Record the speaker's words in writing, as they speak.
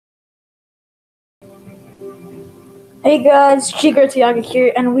Hey guys, Shiger Tiaga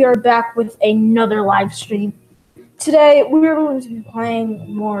here, and we are back with another live stream. Today we are going to be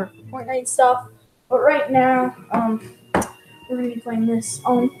playing more Fortnite stuff, but right now, we're going to be playing this.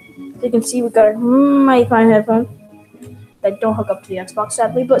 As you can see, we got a mighty fine headphone that don't hook up to the Xbox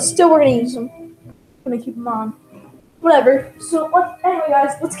sadly, but still we're going to use them. I'm going to keep them on. Whatever. So anyway,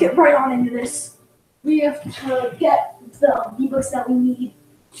 guys, let's get right on into this. We have to get the V-Bucks that we need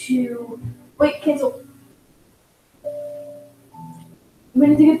to cancel. We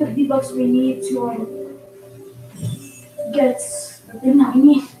need to get the V-Bucks we need to get the thing that we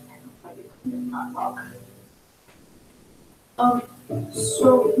need. Not talk.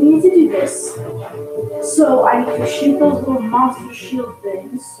 So we need to do this. So I need to shoot those little monster shield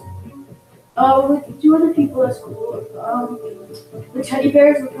things. With two other people, that's cool. The teddy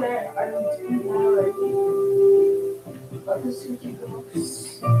bears with that, I need to do that already. But this is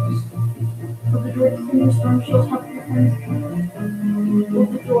ridiculous. With the door to finish storm shields, help your friends.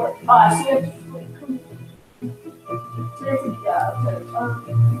 With the door. So you have to so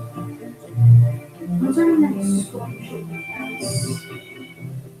that's what's our next storm shield?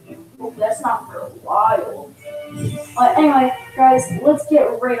 Oh, that's not for a while. Anyway, guys, let's get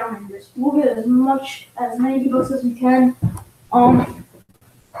right on into this. We'll get as many V-Bucks as we can.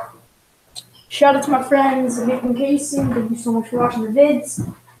 Shout out to my friends Nick and Casey. Thank you so much for watching the vids.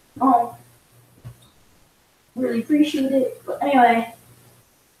 Really appreciate it. But anyway,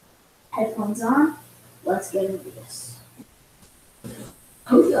 headphones on. Let's get into this.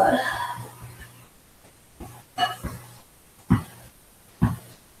 Oh god.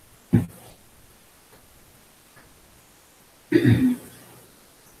 Okay,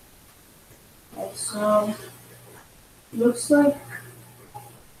 so looks like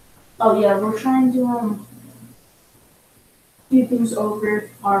we're trying to do things over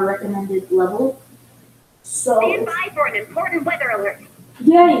our recommended level. So stand by for an important weather alert.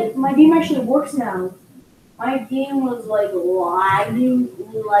 Yay, my game actually works now. My game was like lagging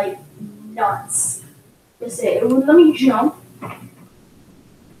like nuts. Let's say, let me jump.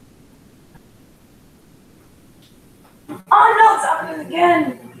 Oh no, it's happening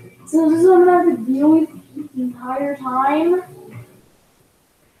again! So this is what I'm gonna have to deal with the entire time?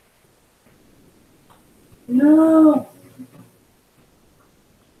 No!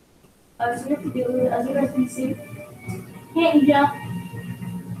 So you have to deal with it, as you guys can see. Can't you jump?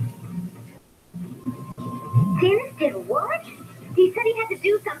 Dennis did what? He said he had to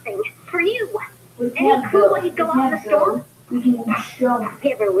do something for you. Any clue what he'd go off the storm? We can jump. If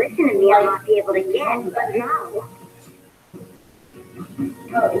you ever listen to me, I might be able to get, but no.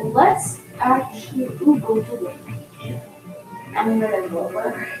 Let's actually go to it. I'm gonna go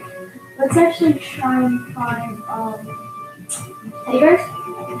over. Let's actually try and find hey guys.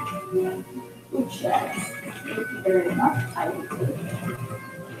 Which fair enough, I would say.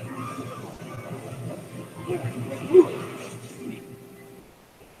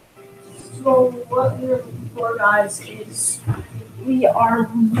 So what we're looking for, guys, is we are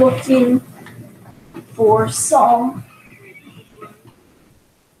looking for some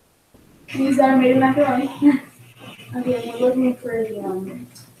cheese that are made of macaroni. Okay, we're looking for the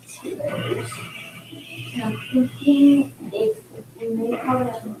potatoes. And I'm thinking if we may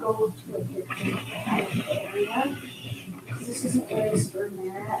probably have to go to a different kind of area. Because this is an area for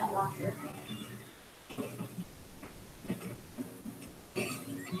Mara, I'm not sure.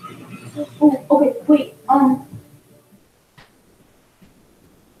 Oh, okay, wait,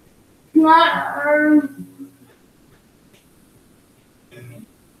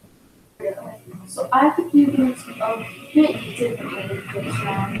 so I have to do things a bit differently this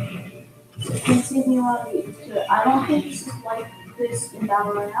round. So you can see if you want to get used to it. I don't think this is like this in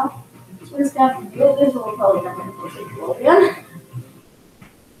Battle Royale. So we're just gonna have to deal with this, or we're probably not gonna push it go again.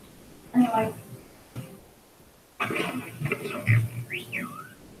 Anyway.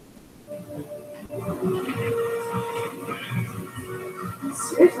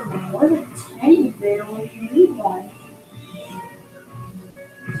 Seriously, man, what is a teddy bear when you need one?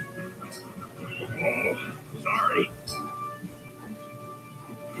 Sorry.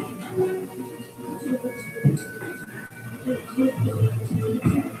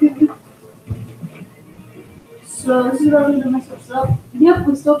 So this is where we do mess us up. Yep,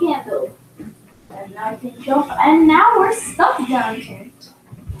 we still can't build. And now I can jump, and now we're stuck down here.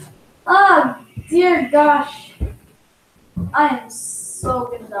 Oh dear gosh. I am so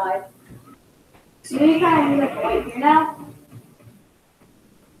gonna die. So we kind of need like right here now.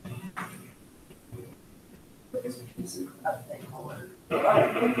 Put this piece of thing over.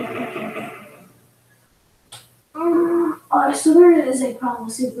 So there is a problem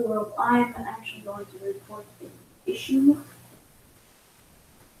with Save the World. I'm actually going to report it issue.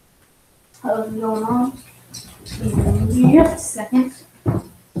 How's it going on? Just a second.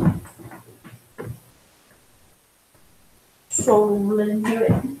 So let's do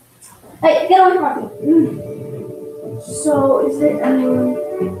it. Hey, get on my feet. So is there any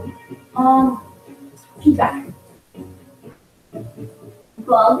feedback?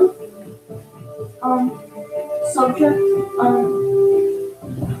 Bug? Subject?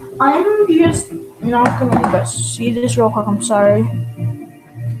 I'm just not gonna let us see this real quick, I'm sorry.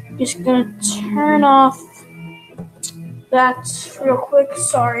 Just gonna turn off that real quick,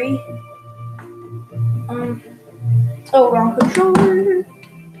 sorry. Oh, wrong controller.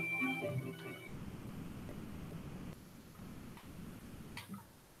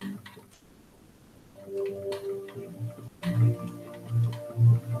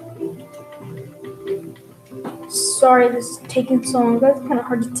 Sorry, this is taking so long. That's kind of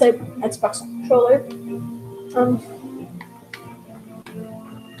hard to type Xbox controller.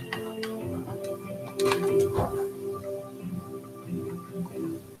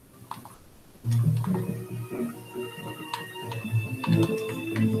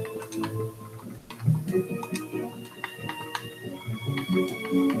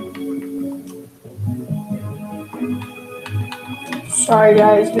 Sorry,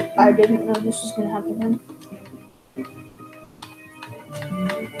 guys. I didn't know this was gonna happen.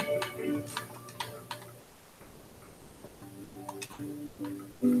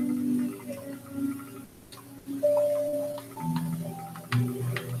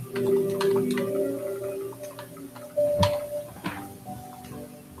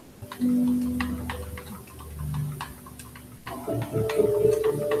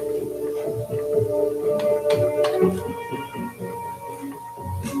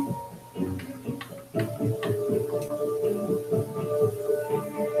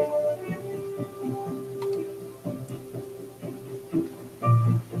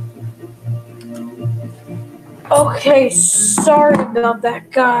 Okay, sorry about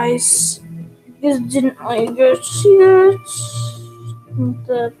that, guys. You didn't like it.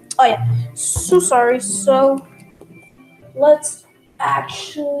 Oh yeah, so sorry. So let's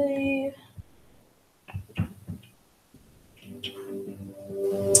actually.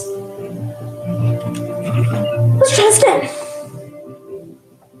 Let's try this again.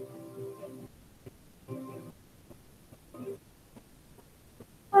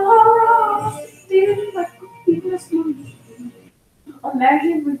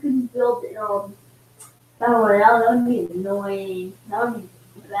 Imagine if we could build battle royale. That would be annoying. That would be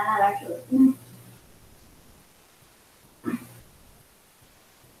bad, actually. Come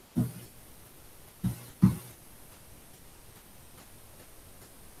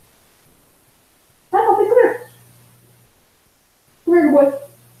here. Come here, boy.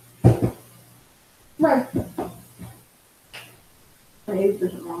 Come here. Maybe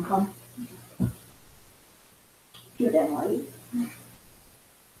there's a wrong come. You're damn right.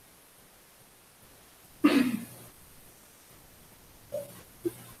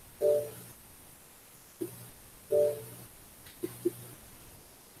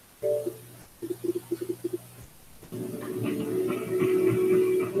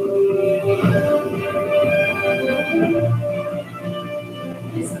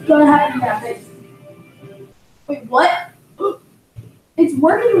 It's gonna happen now, guys. Wait, what? It's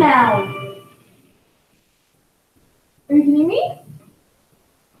working now. Are you kidding me?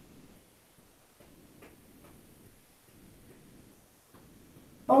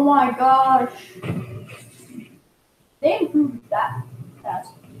 Oh my gosh. They improved that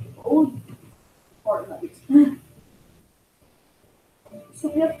fast. Old Fortnite. So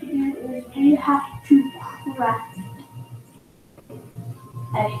what we have to do is we have to craft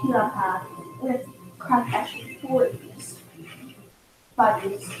a healer path. We have to craft actually 4 of these. 5 of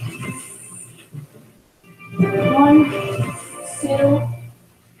these. 1, 2,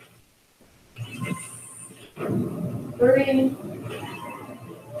 3,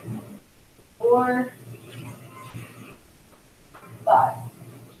 4, 5.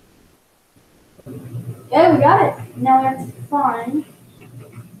 Yeah, we got it. Now we have to find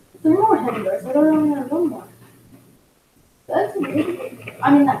 3 more heavy doors. I don't only have 1 more. That's amazing. I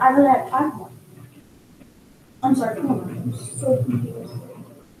mean, I really had 5 more. I'm sorry, 4 more. I'm so confused.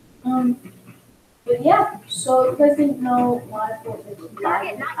 But yeah, so if you guys didn't know why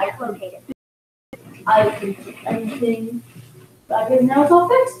Target not yet located. I can do anything. But I guess now it's all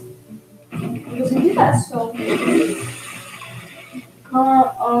fixed. We just need to do that, so we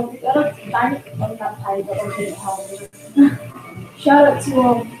got a tiny, not tiny, but okay, shout out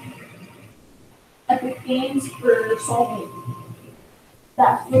to Epic Games for solving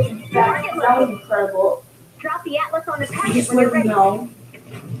that was incredible. drop the atlas on the target when you're ready. No.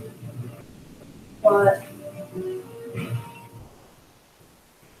 But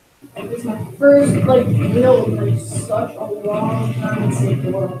this is my first build in such a long time in Save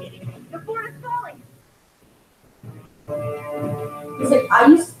the World. The fort is falling.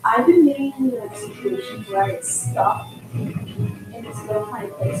 It's I've been getting into situations where I get stuck in this little tiny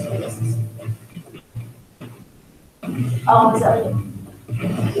place for this. Oh, is that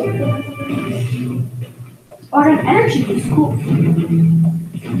oh, an energy is cool.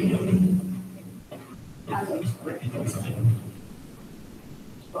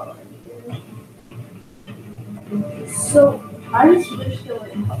 So I just wish there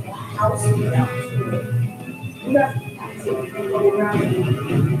was a house around here. You got to go around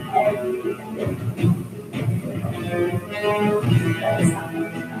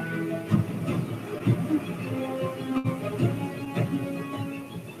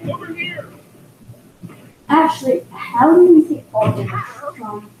Over here. Actually, how do you think all this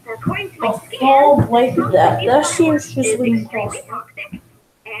from According to a my fall scan, like that? That seems just is like extremely toxic,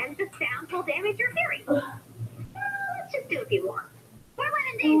 and the sound will damage your theory. Let's just do if you want. We're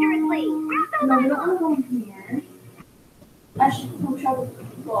living dangerously. Grab the No, Bible. I'm going here. I should go travel with the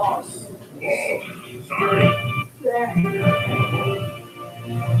boss. There.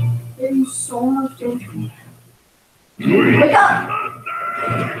 There's so much danger. Wake up!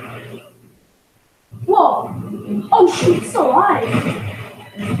 Whoa! Oh shoot, he's still alive!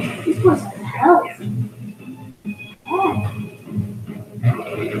 This boy's like hell. Oh.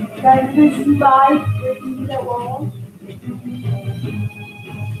 Guys, there's you guys breaking that wall.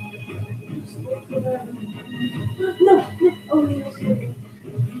 No! Oh, he's sleeping.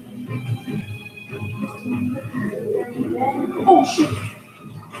 Oh shit!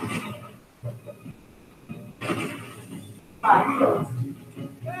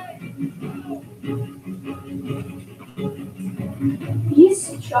 These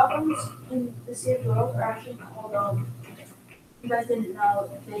shotguns in the Save the World are actually called, you guys didn't know,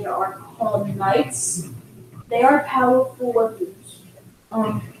 they are called knights. They are powerful weapons.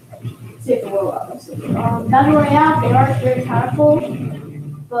 Save the World, obviously. Not only that, they are very powerful,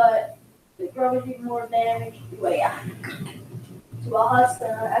 but they probably do more damage to us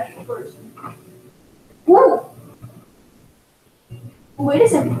than an actual person. Whoa! Wait a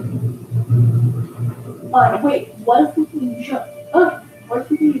second. Wait, what if we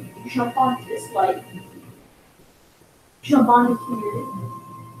can jump onto this light? Jump onto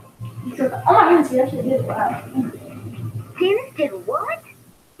here. Oh my goodness, we actually did it. Wow. Dennis did what?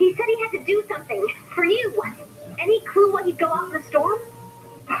 He said he had to do something for you. Any clue why he'd go off in a storm?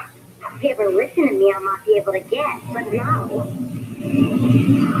 If you ever listen to me, I might be able to guess, but no.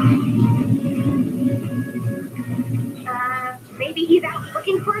 Maybe he's out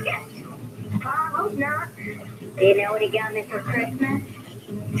looking for a gift. I hope not. Do you know what he got me for Christmas?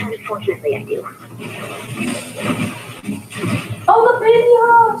 Unfortunately, I do. Oh, the baby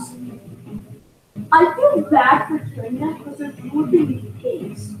house! I feel bad for doing that because there's would be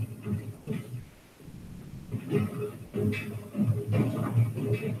pigs.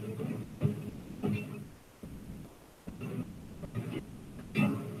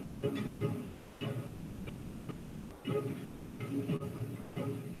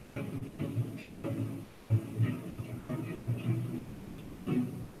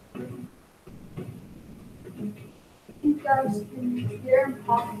 You guys can hear and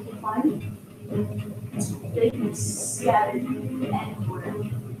pop to find. They can scatter anywhere.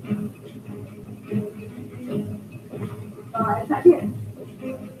 It's not here.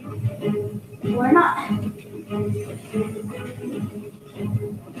 We're not.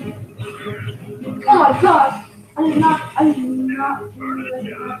 Oh my gosh! I did not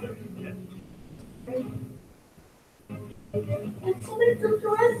and somebody took the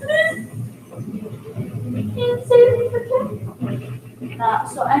resident. Can't say anything for Kim.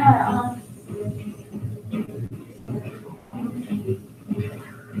 So anyway,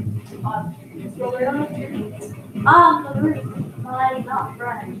 so we're on the roof. My not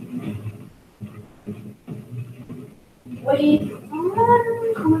friend. Wait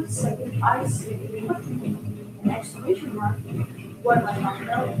 1 second. I see an exclamation mark. What am I talking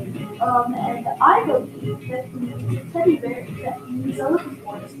about? And I believe that the teddy bear that he's looking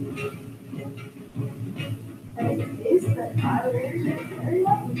for is. And if it is, then I will be very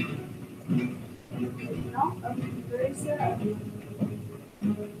lucky. No, I'm very sad.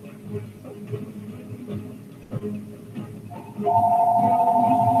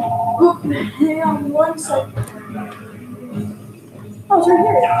 Oh, hang on 1 second. Oh, it's right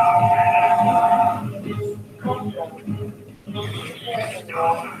here.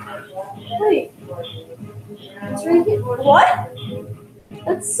 Wait. It's right here. What?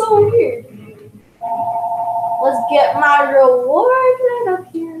 That's so weird. Let's get my reward right up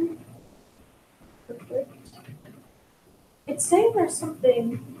here. Perfect. It's saying there's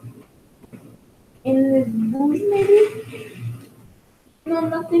something in the bush, maybe? No,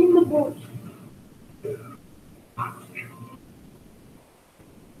 nothing in the bush.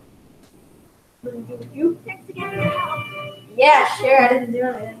 You? Thanks again for the help. Yeah, sure. I didn't do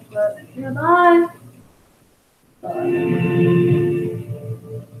anything, but bye.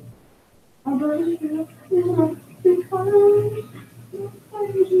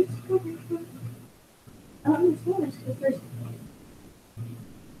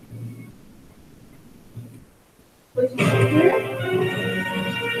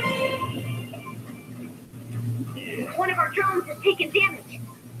 One of our drones has taken damage.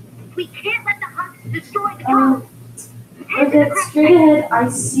 We can't let the Hawks destroy the drone. Okay, straight ahead, I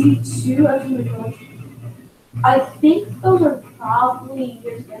see two of the drones. I think those are probably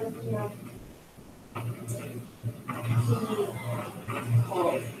just gonna be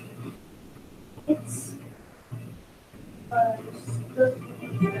it's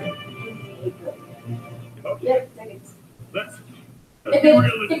yep, tickets. Let's be Ticket,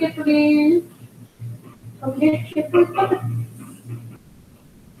 realistic. ticket please. Okay, ticket please.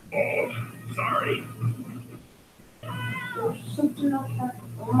 Oh, sorry. There's something else.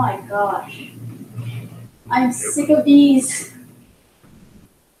 Oh my gosh. I'm sick of these.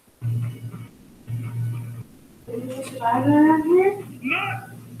 Is there a survivor around here? Not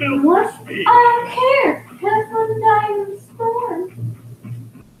built What? for speed. I don't care. Have fun dying in the storm.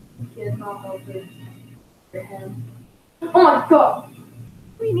 Kid, not helping for him. Oh my god.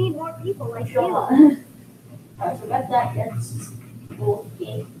 We need more people like you. God. I forgot that. That's cool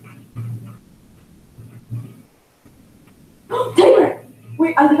game. Teddy bear!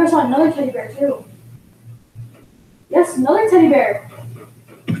 Wait, I think I saw another teddy bear too. Yes, another teddy bear.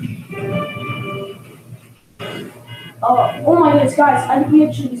 Oh my goodness, guys! I think we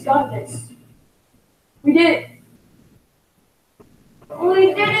actually got this. We did it.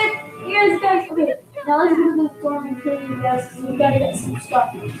 We did it! Yes, guys. Okay, now let's go to the storm and kill you guys because we gotta get some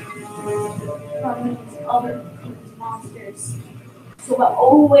stuff from these other monsters. So, but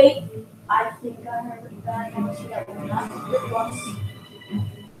oh wait, I think I heard a bad monster that will not hit us.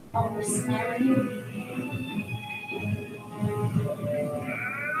 I'll snare you.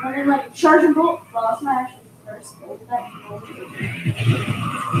 And then like charging bolt. Well, that's my actual first bolt. I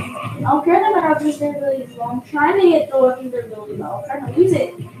don't care that my weapons durability is low. I'm trying to get the weapon durability low. I'm trying to use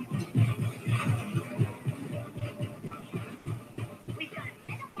it. We've got a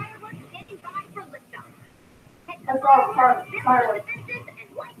set of fireworks standing by for liftoff. Head to I've got fireworks. defenses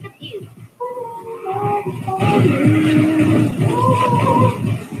and light the fuse.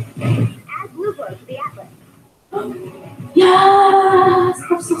 Add blue glow to the atlas. Yeah!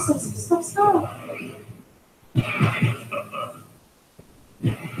 Stop.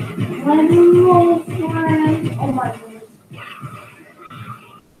 Run, roll, friend. Oh my goodness.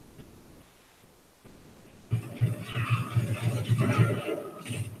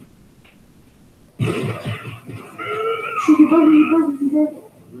 Shoot,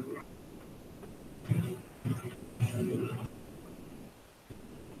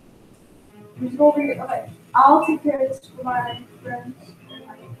 Just go over here. Okay, I'll take care of this for my friends.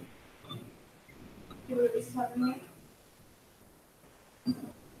 See what this is happening.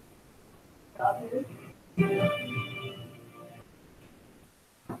 Got here.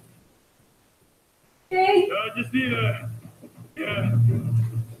 Okay. Just need a. Yeah.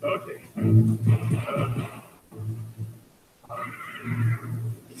 Okay.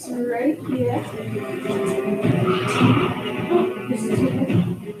 So right here. This is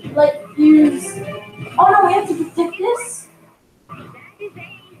like use. Oh no, we have to protect this. That is a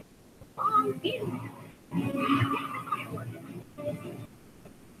long fuse.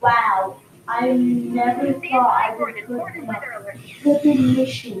 Wow, I never Stand thought by I for would an put important weather alert. a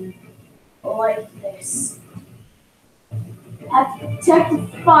mission like this. Have to protect the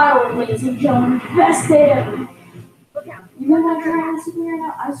fire, ladies and gentlemen. Best day ever. Look out. You know what I'm trying to see right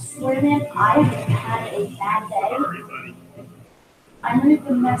now? I swear, man, I have had a bad day. Sorry, buddy. I'm gonna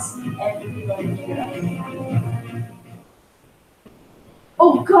be messing everybody here.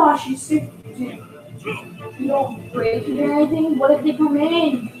 Oh gosh, you sick, dude. You don't break it or anything? What if they come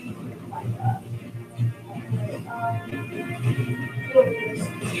in? Oh my god. Deal with this.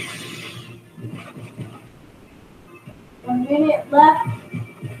 1 minute left.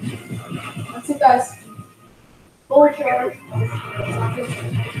 That's it, guys. Forward charge. Oh,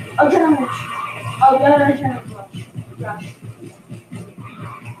 adrenaline rush. Oh, the other adrenaline rush.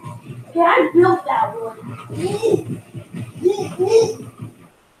 Yeah, I built that one.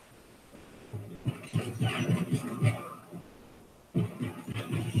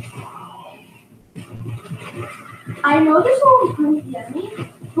 I know there's always going to be enemy,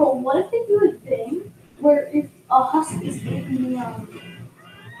 but what if they do a thing where if a husk is in the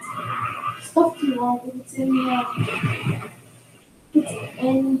stuff too long, if it's in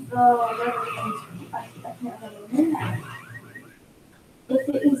the whatever it is, I can't remember the name now. If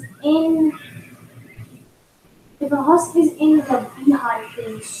it is in if a husk is in the beehive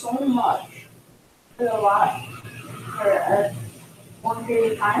thing so much for a lot for a long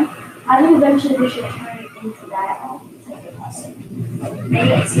period of time, I think eventually they should turn it into that type of husk.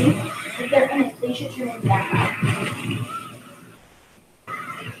 Maybe see if they're in it, they should turn it into that.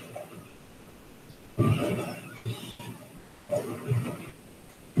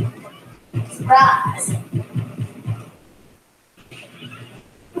 Surprise!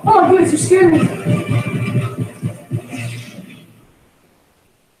 Oh, dude, you scared me.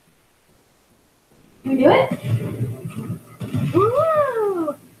 Can we do it?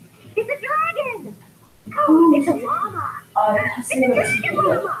 Ooh! It's a dragon! Oh, it's a llama! It's It's a dragon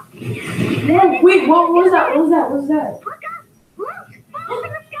llama! Yeah, wait, what was that? What was that? What was that? Look up! Loot! Falls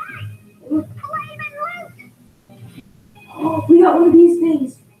in the sky! Flaming loot! Oh, we got one of these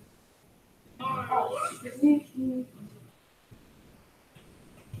things. Oh, sneaky.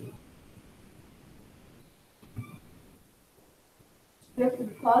 Check the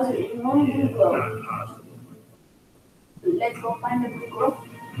deposit in one blue glow. Let's go find the blue glow.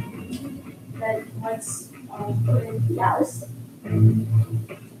 Let's put it in the house. Then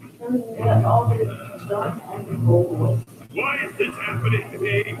we can get all the stone and gold. Why is this happening to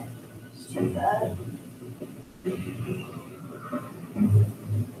me? Let's check that.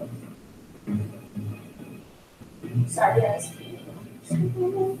 Sorry, guys.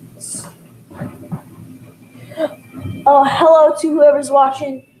 Oh, hello to whoever's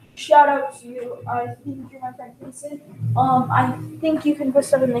watching. Shout out to you. I think you're my friend Vincent. I think you can put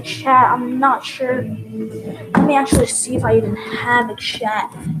stuff in the chat. I'm not sure. Let me actually see if I even have a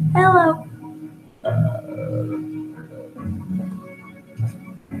chat. Hello.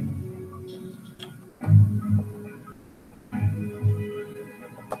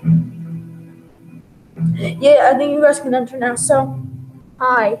 Yeah, I think you guys can enter now. So,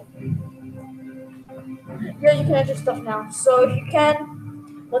 hi. Yeah, you can enter stuff now. So if you can,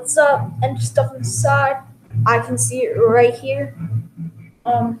 what's up? Enter stuff inside. I can see it right here.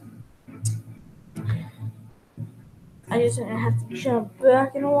 I just gonna have to jump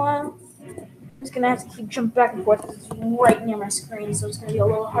back in a while. I'm just gonna have to keep jumping back and forth. It's right near my screen, so it's gonna be a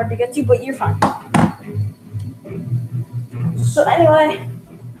little hard to get to, but you're fine. So anyway,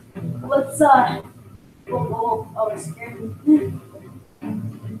 let's it's scared me.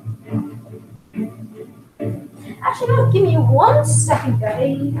 Actually, no, give me 1 second,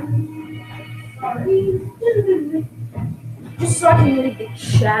 guys. Sorry. Just so I can read the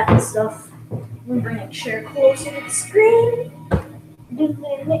chat and stuff. I'm gonna bring a chair closer to the screen.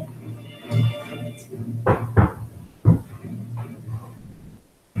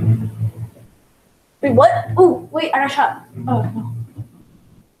 Wait, what? Oh, wait, I got shot. Oh, no.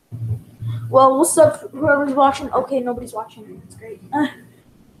 Well, what's up, whoever's watching? Okay, nobody's watching. That's great. I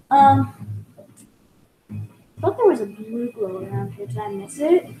thought there was a blue glow around here. Did I miss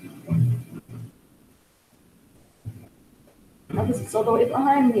it? I guess it's all the way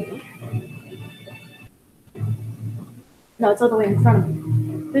behind me. No, it's all the way in front of me.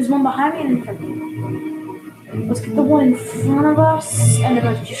 There's one behind me and in front of me. Let's get the one in front of us, and then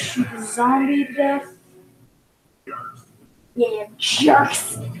let's just shoot the zombie to death. Yeah,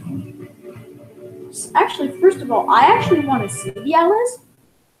 jerks. Actually, first of all, I actually want to see the Alice.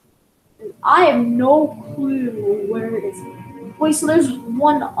 I have no clue where it is. Wait, so there's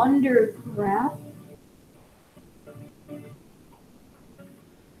one underground? I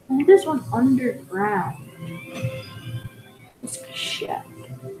think there's one underground. Let's check.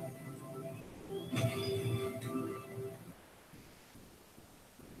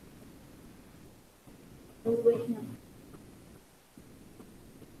 Oh, wait, no.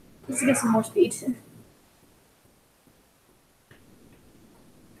 Let's get some more speed.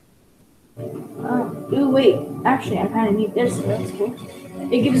 Ooh, wait. Actually, I kind of need this. So that's cool.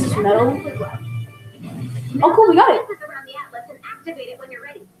 It gives us metal. Oh, cool. We got it. Around the atlas and activate it when you're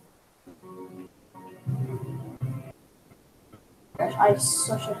ready. Gosh, I have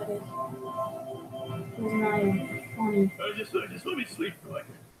such a headache. It's not even funny. Just let me sleep for like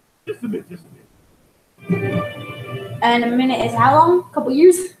just a bit. And a minute is how long? A couple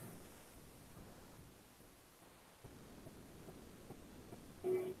years?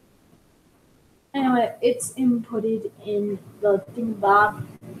 Anyway, it's inputted in the thingbob.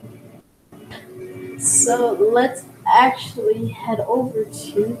 So let's actually head over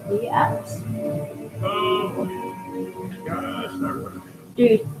to the apps. Oh, gotta start working.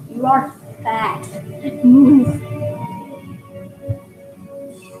 Dude, you are fat. Move.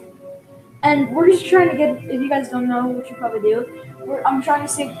 And we're just trying to get, if you guys don't know, what you probably do, I'm trying to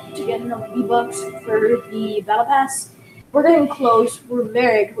save to get enough V-Bucks for the Battle Pass. We're getting close. We're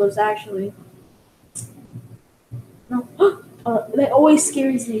very close, actually. No. That always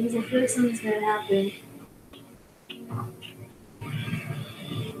scares me because I feel like something's going to happen.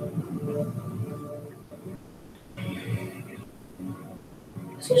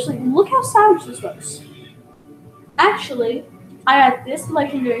 Seriously, look how savage this looks. Actually, I got this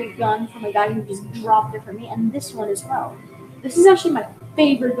legendary gun from a guy who just dropped it for me, and this one as well. This is actually my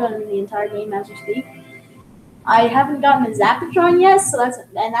favorite gun in the entire game as we speak. I haven't gotten a Zapatron yet, so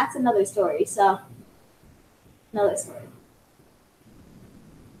that's another story. So, another story.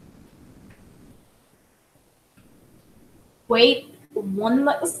 Wait, one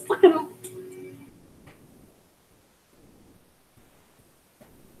second.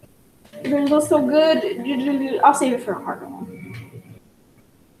 It looks so good. I'll save it for a harder one.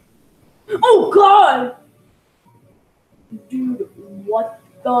 Oh God, dude, what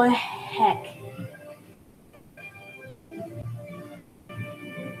the heck?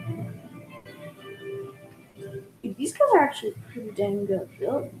 Dude, these guys are actually pretty dang good.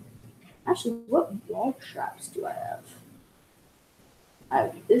 Actually, what wall traps do I have? I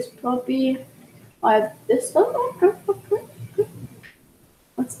have this puppy. I have this stuff.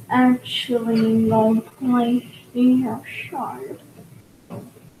 Let's actually go play here, shard.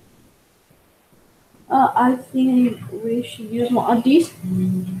 I think we should use one of these.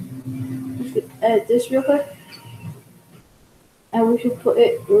 We should edit this real quick. And we should put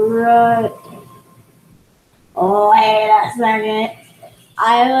it right. Oh, wait a second.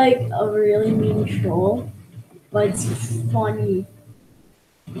 I like a really mean troll, but it's funny.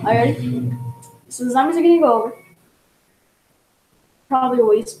 Alright, so the zombies are gonna go over. Probably a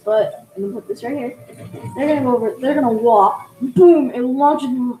waste, but I'm gonna put this right here. They're gonna go over, they're gonna walk. Boom! It launches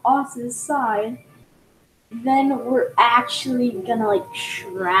them off to the side. Then we're actually gonna like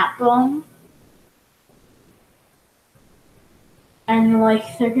trap them. And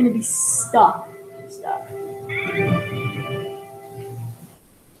like they're gonna be stuck.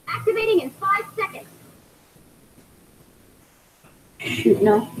 Activating in 5 seconds. Shoot,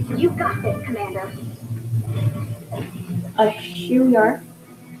 no. You got this, Commander. Here we are.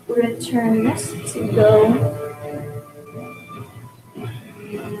 We're gonna turn this to go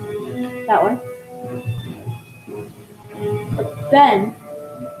that way. But then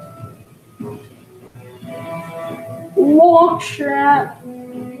walk trap.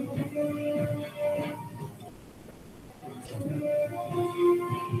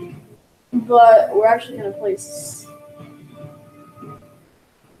 But we're actually gonna place.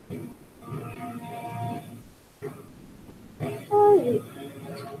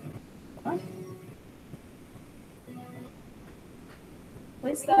 What?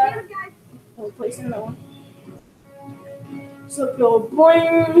 Place that. We'll place another one. So go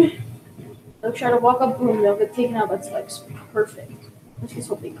boing. They'll try to walk up, boom, they'll get taken out by spikes. Perfect. Let's just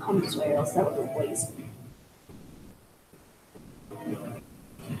hope they come this way, or else that would be a waste.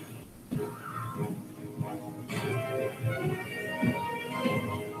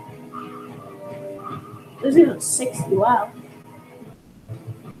 There's even 60, wow.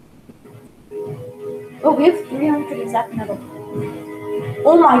 Oh, we have 300 exact metal.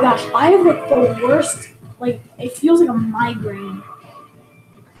 Oh my gosh, I have like the worst, like, it feels like a migraine.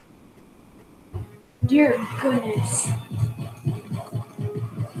 Dear goodness.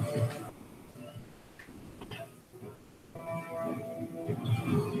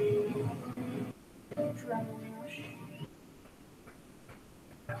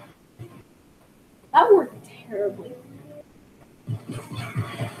 That worked terribly.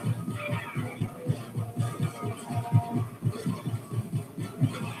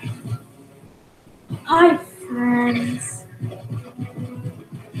 Hi, friends.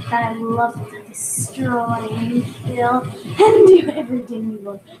 That I love to destroy and kill and do everything you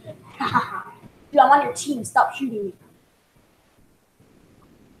want. Dude, I'm on your team. Stop shooting me.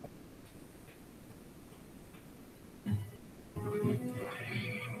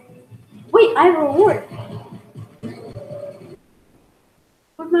 Wait, I have a reward.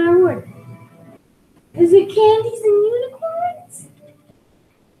 What's my reward? Is it candies and unicorns?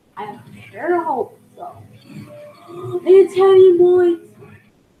 I sure hope so. It's heavy, boys.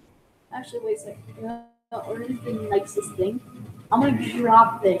 Actually, wait a second. You know, what is the nicest thing? I'm gonna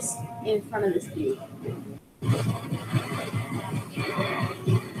drop this in front of this dude.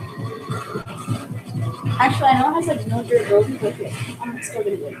 Actually, I know it has like no durability, but okay, I'm still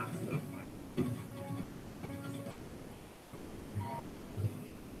gonna do it.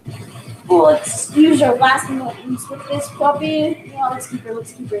 Oh, let's use our last moments with this puppy. Yeah, let's keep her.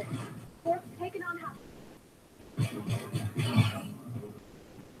 Let's keep her. Taking on how.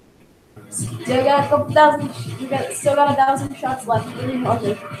 Still got a couple thousand. Still got 1,000 shots left.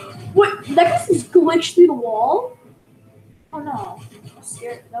 Okay. Wait, that guy just glitched through the wall. Oh no! I'm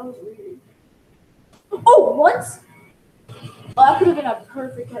scared. That was weird. Oh, what? Oh, that could have been a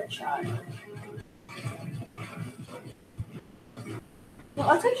perfect headshot. Well,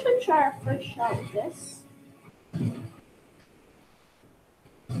 let's actually try our first shot with this.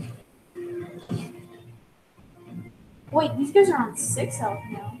 Wait, these guys are on 6 health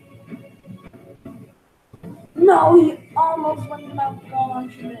now. No, he almost went without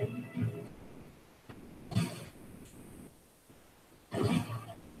launching it.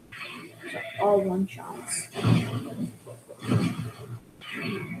 All one shots.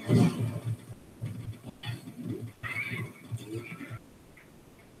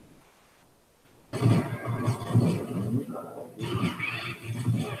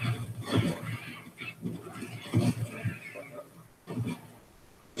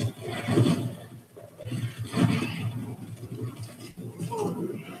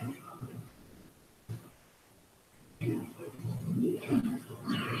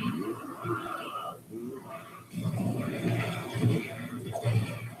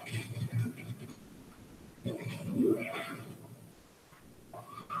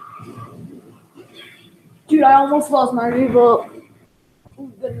 Dude, I almost lost my revolt. Oh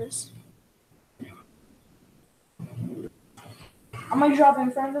goodness. I'm gonna drop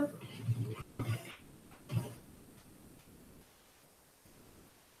in front of him.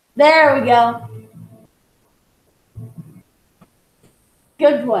 There we go.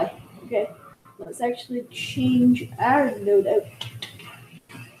 Good play. Okay. Let's actually change our loadout.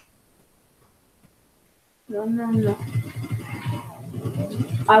 No.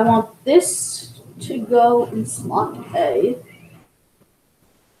 I want this to go in slot A.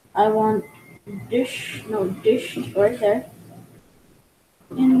 I want dish right there.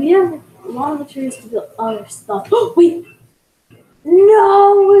 And we have a lot of materials to build other stuff. Oh, wait!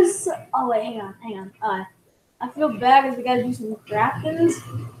 No! Oh, wait, hang on. I feel bad because we gotta do some craftings,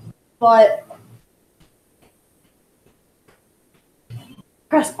 but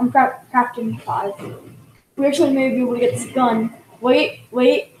I'm crafting 5. We actually may be able to get this gun. Wait.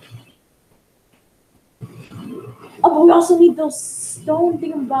 Oh, but we also need those stone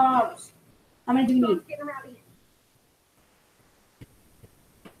thingamabobs. How many do we need?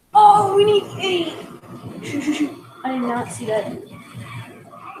 Oh, we need 8. Shoot. I did not see that.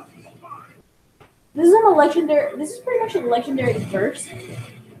 This is pretty much a legendary burst.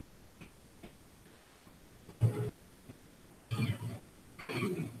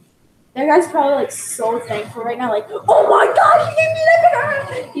 That guy's probably like so thankful right now, like, oh my god, he gave me that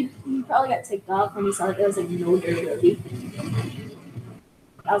gun! He probably got ticked off when he saw that there was like no durability.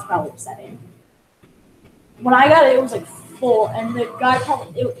 That was probably upsetting. When I got it, it was like full, and the guy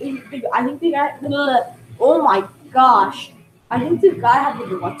probably, I think the guy, oh my gosh. I think the guy had the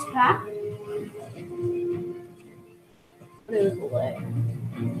deluxe pack. But it was lit.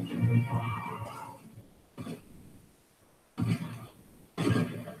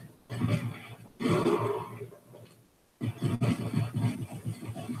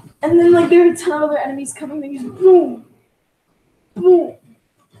 And then like there were a ton of other enemies coming, and he's boom.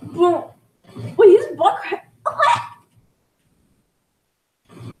 Wait, his butt crack.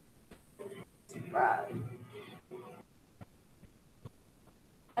 Right.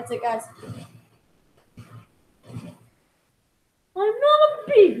 That's it, guys. I'm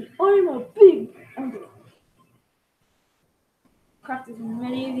a pig. I'm good. Craft as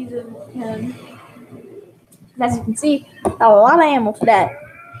many of these as I can. As you can see, I have a lot of ammo for that.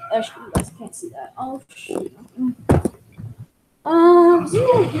 You guys can't see that. Oh shoot.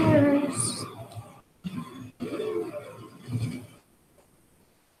 Here's.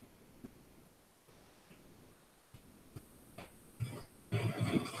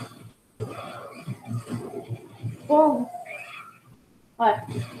 Whoa. What?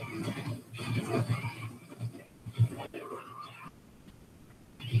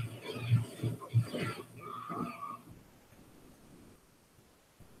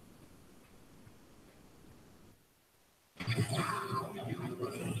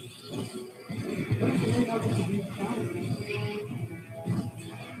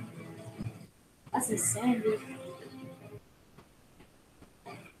 That's insane, dude.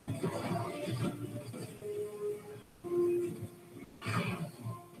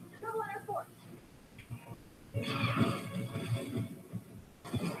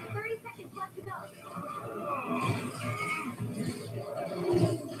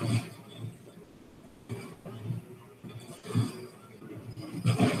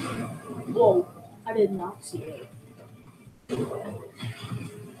 did not see it.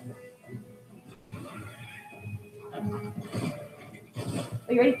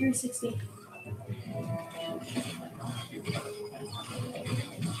 Are you ready? 360.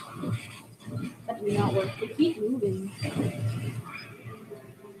 That did not work. They keep moving.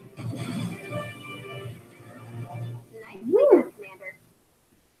 Nicely done, Commander.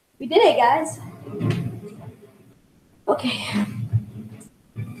 We did it, guys. Okay.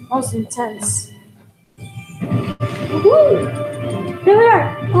 That was intense. Woo! Here we are.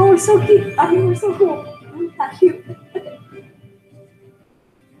 Oh, we're so cute. I mean, we're so cool. How cute.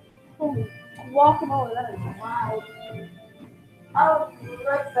 Oh, guacamole. That is wild. I'll be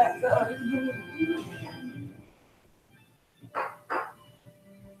right back, though.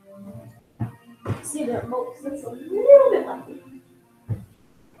 See the remote, because it's a little bit lucky.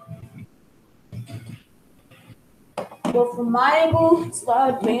 Well, from my angle, it's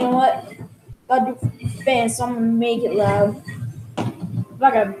loud, but you know what? Gotta do fans, so I'm gonna make it loud. If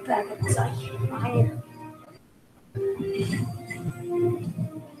I gotta back up because I can't find it.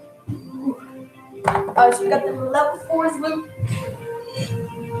 Alright, so we got the level 4's loop.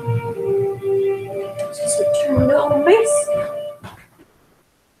 Just return to home base.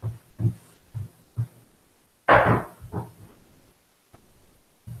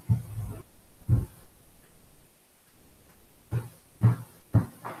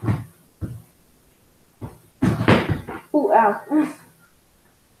 Ooh, ow.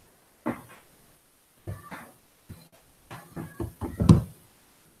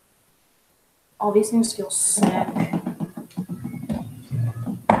 All these things feel sick.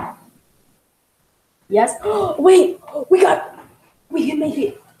 Yes. Wait, we can make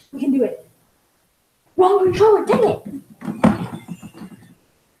it. We can do it. Wrong controller, dang it.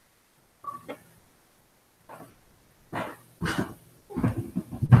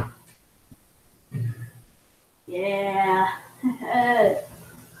 Yeah.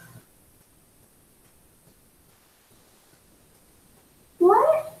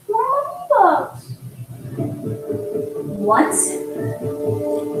 What? More bucks. What?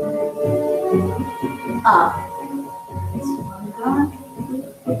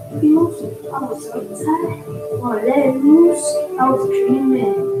 I was so excited. Wanna let it loose. I was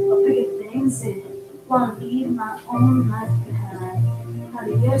dreaming of bigger things and wanna leave my own life behind. How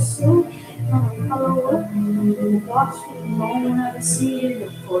do you see? I'm a follower. Watch me, won't ever see it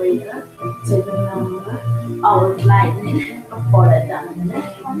before you. Take a number. I was lightning before the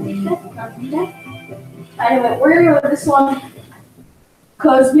thunder. Anyway, we're gonna go with this one.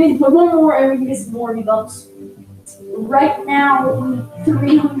 Because we need to put one more and we can get some more V-Bucks. Right now, we need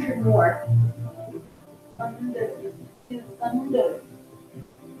 300 more. Thunder, thunder.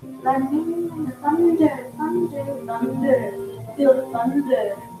 Lightning and the thunder, thunder, thunder. Feel the thunder.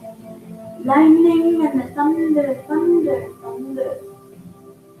 Lightning and the thunder, thunder, thunder.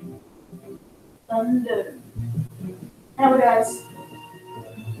 Thunder. Anyway, guys.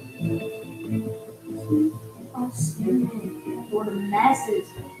 I'm screaming for the masses.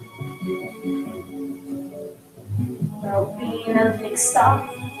 Well, being a big stop.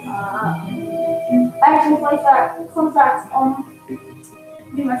 Actually, fun fact,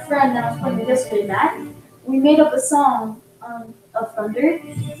 me and my friend that I was playing with yesterday, Matt, we made up a song of Thunder.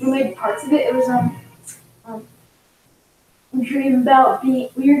 We made parts of it. It was we dream about being.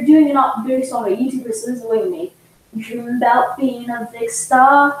 We were doing it on based on a YouTuber, so this is the way we made. We dream about being a big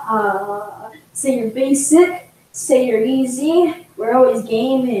star. Say you're basic. Say you're easy. We're always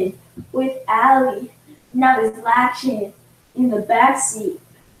gaming with Allie. Now there's Latchin in the backseat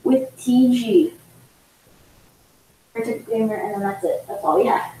with TG. Perfect gamer, and then that's it. That's all we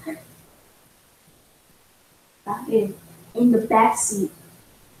have. Latchin in the backseat.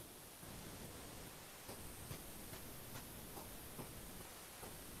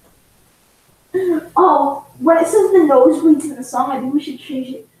 Oh, when it says the nosebleeds in the song, I think we should change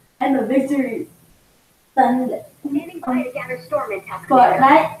it. And the victory. Thunder. Standing by to gather storm intel. But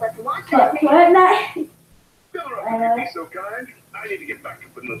night. Let's launch But it. at night. Miller, be so kind. I need to get back to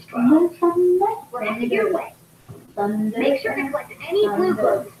putting those clouds. We're headed your way. Thunder. Make sure to collect any blue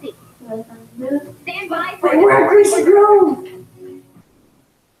glows you see. Thunder. Stand by for Wait, we're at Greasy Grove!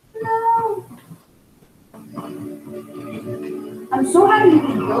 No! I'm so happy you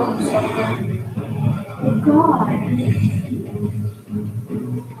can build stuff there. Oh god.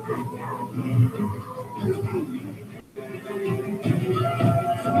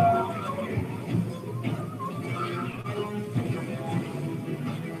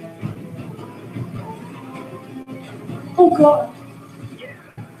 Oh god.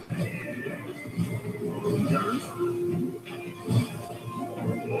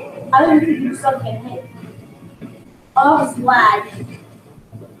 I don't think you still get hit. Oh, that was lag.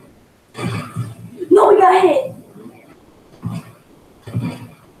 No, we got hit.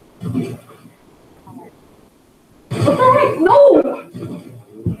 What the heck? No!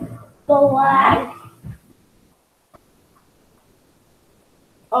 The lag.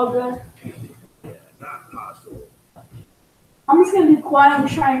 Oh, good. Yeah, not possible. I'm just gonna be quiet and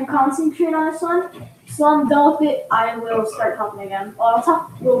try and concentrate on this one. So I'm done with it, I will start talking again. Well, I'll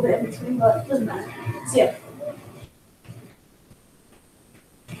talk a little bit in between, but it doesn't matter. See ya.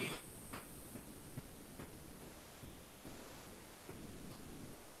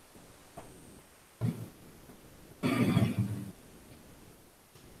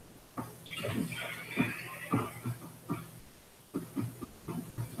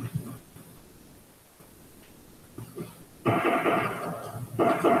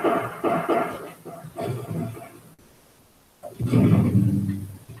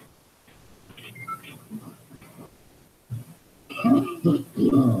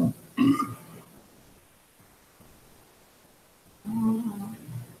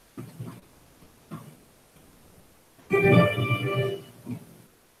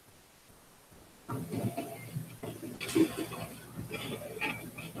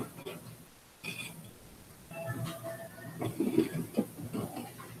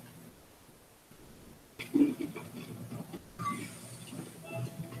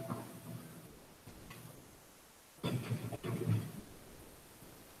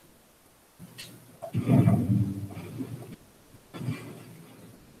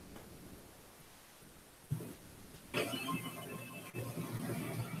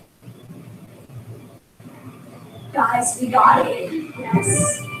 Guys, we got it.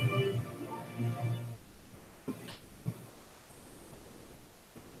 Yes.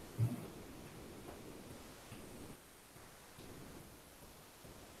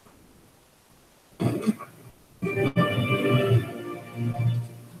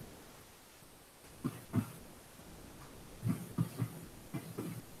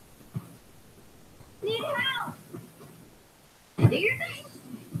 Need help! Do your thing.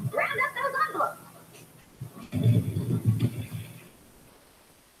 Round up those envelopes.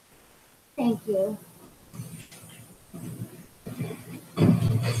 Thank you.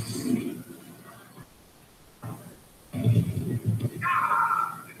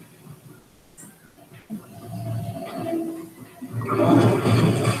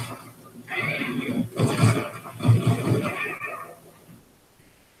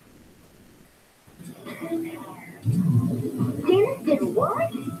 Dennis did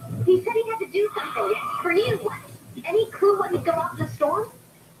what? He said he had to do something for you. Any clue what he'd go off in the storm?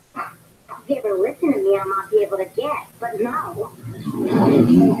 If you ever listen to me, I might be able to guess, but no.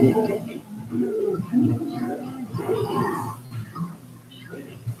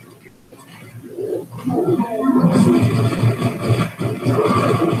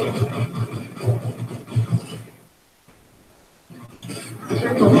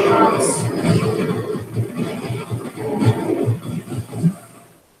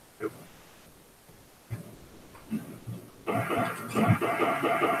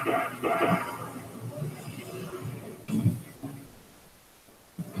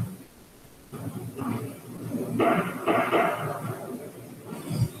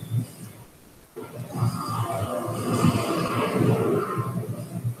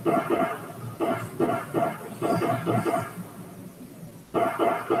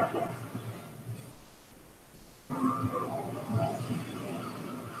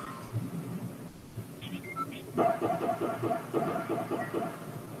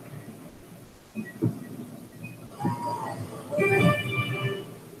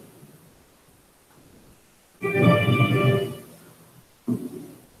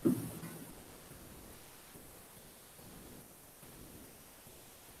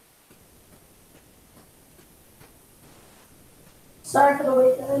 Sorry for the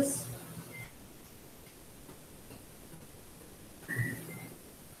wait, guys.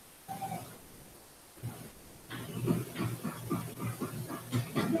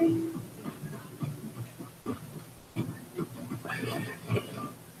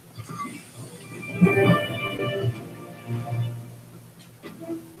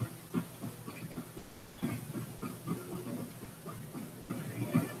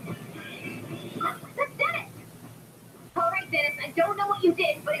 That's Dennis! Alright, Dennis, I don't know what you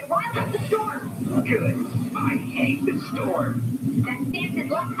did, but it riled up the storm. Good. I hate the storm. That stance is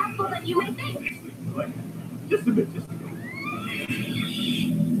less helpful than you may think. What? Just a bit, just a bit.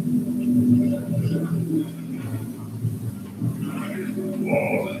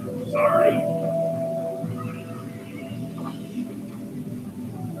 Whoa, sorry.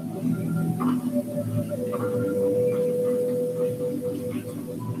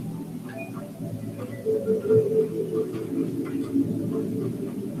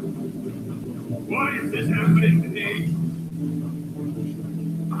 Why is this happening to me?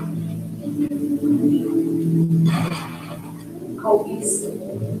 Kobe's.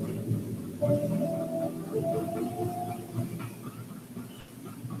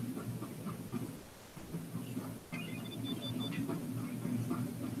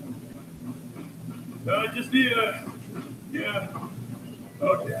 Just need yeah.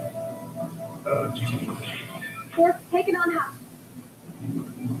 Okay. Force taken on high.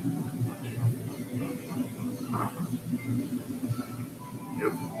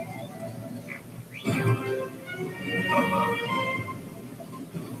 Yep.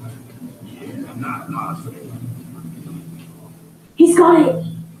 Not possible. He's got it.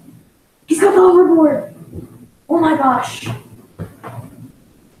 He's got the hoverboard. Oh my gosh.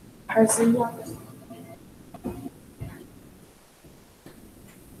 Person.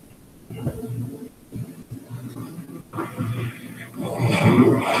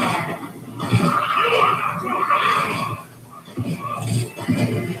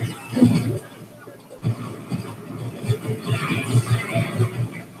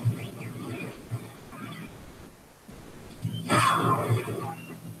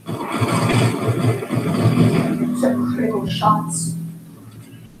 Some critical shots.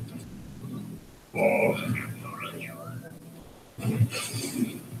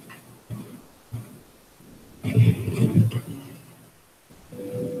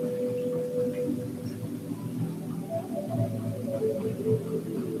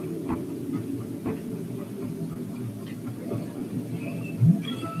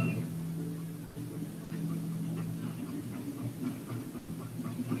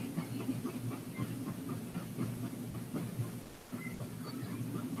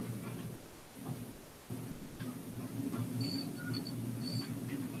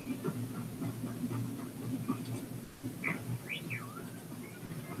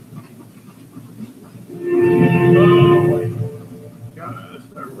 Gotta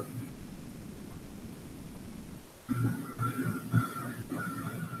start with.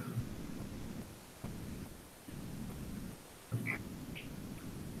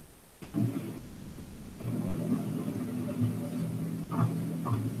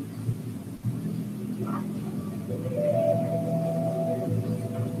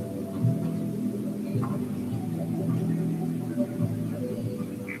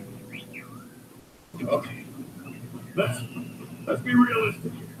 Okay. Let's be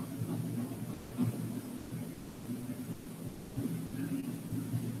realistic here.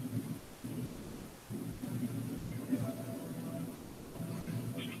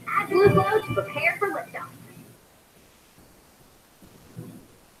 Add blue glow to prepare for liftoff.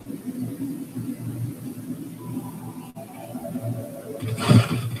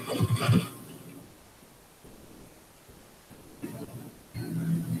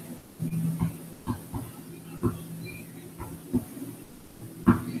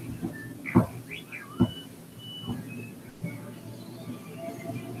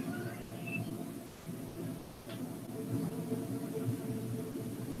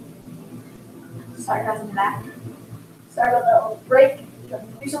 Sorry guys, I'm back. Sorry about that little break.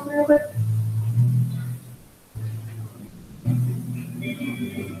 Do something real quick.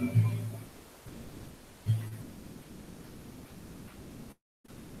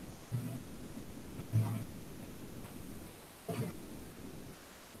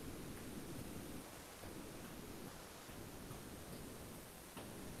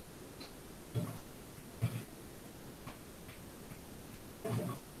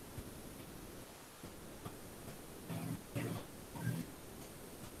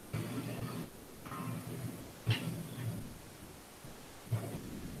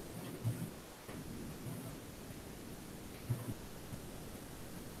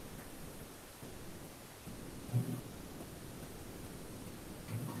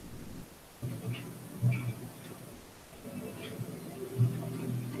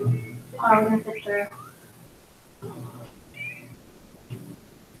 I'm gonna picture.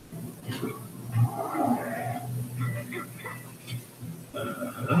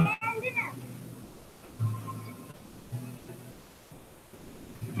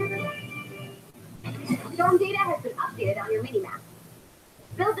 Storm data has been updated on your mini-map.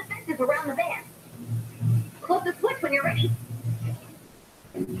 Build defenses around the van. Close the switch when you're ready.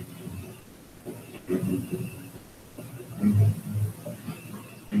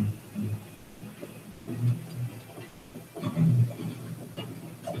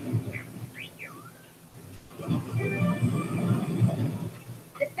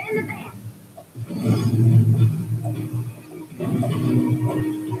 Defend the van.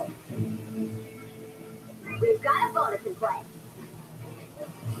 We've got a bonus in play.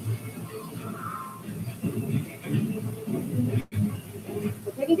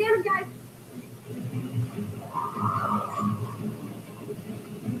 Taking damage, guys.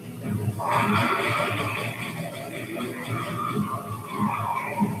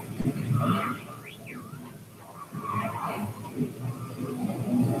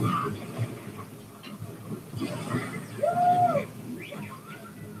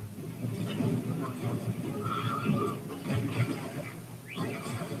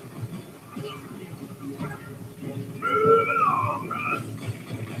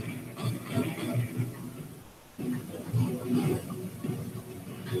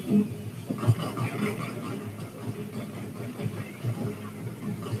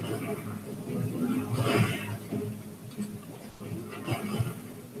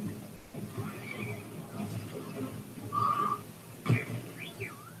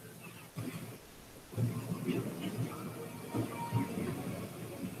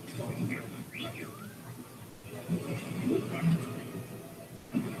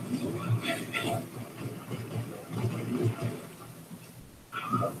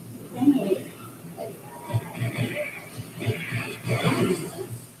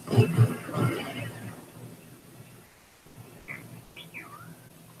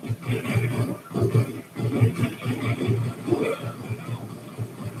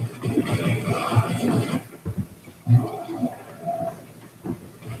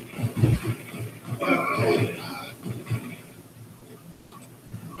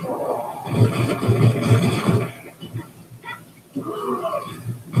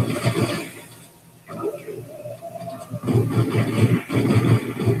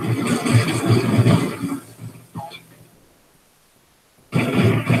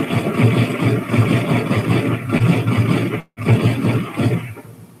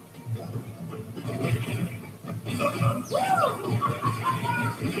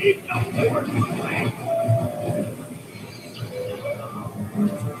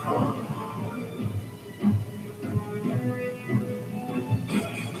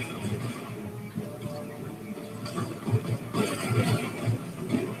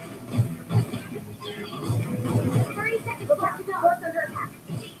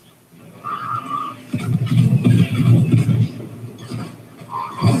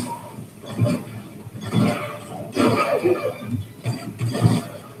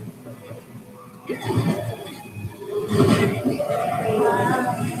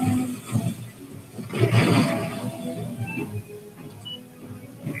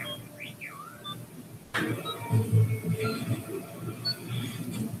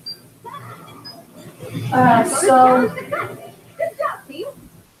 So Good job, team.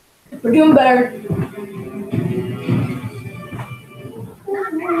 we're doing better.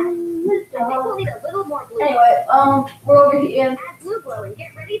 Not bad. I think we'll need a little more blue. Anyway, we're over here. Add blue glow and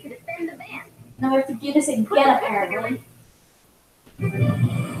get ready to defend the van. Now we have to do this again, apparently.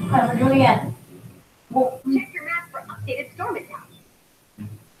 Alright, we're doing it again. Well, Check your map for updated storm intel.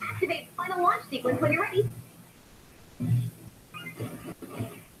 Activate final launch sequence when you're ready.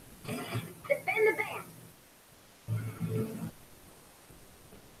 Defend the van.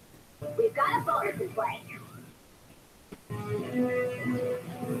 We've got a bonus in play.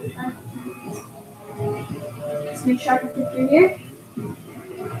 let's make sure I can fit through here.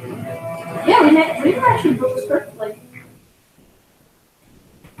 Yeah, we can actually build this perfectly.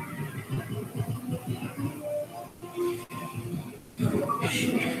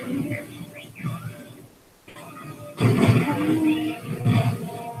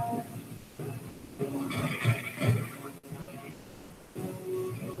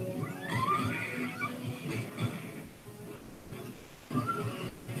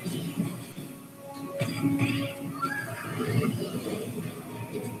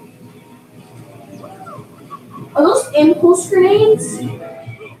 Are those impulse grenades? Hey,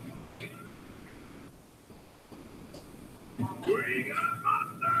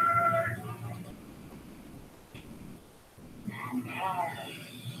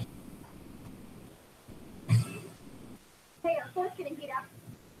 our floor's getting heat up.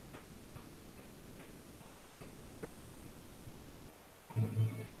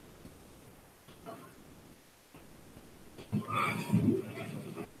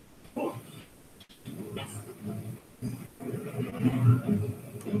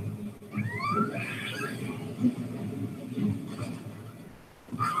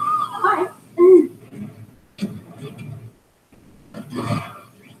 Hi.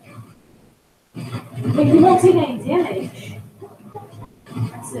 But you won't take any damage.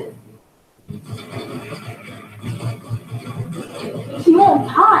 That's it. He won't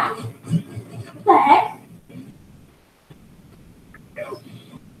die. What the heck?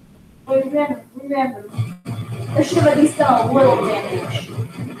 Wait, remember. There should have at least done a little damage.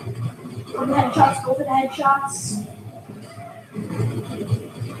 For the headshots, go for the headshots.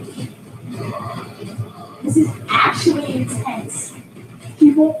 This is actually intense.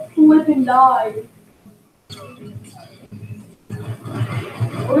 People flip and die.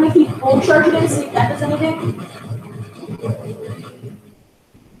 We're gonna keep full charging and see if that does anything.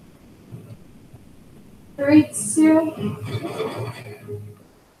 3, 2.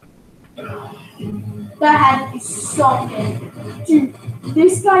 That had to be something. Dude,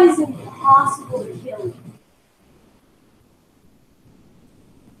 this guy is impossible to kill.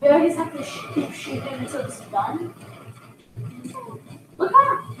 Maybe I just have to keep shooting until it's done. Look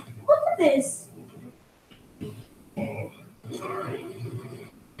at this.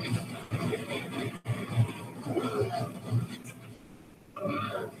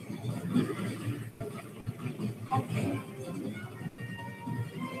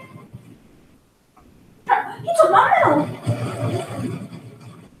 He took my medal.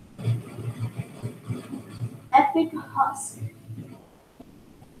 Epic husk.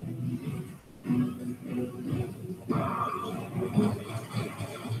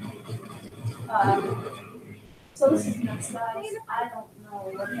 So this is nuts, guys. I don't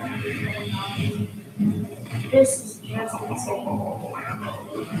know what that is going on. This is just insane.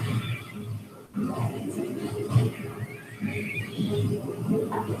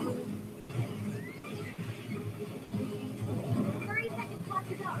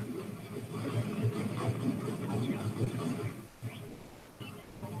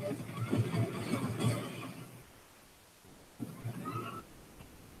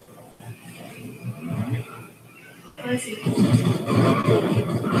 Let's see.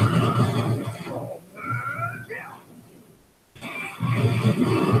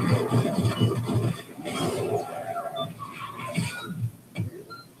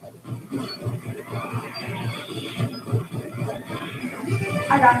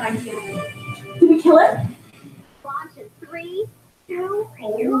 I got an idea. Did we kill it? Launch in 3, 2,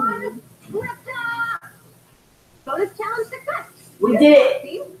 1. Lift off! Bonus challenge success. We did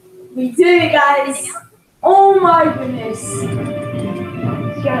it. We did it, guys. Oh my goodness.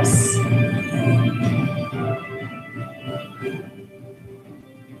 Yes.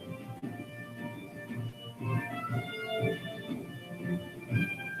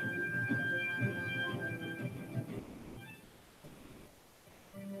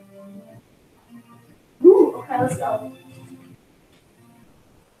 Ooh, okay, let's go.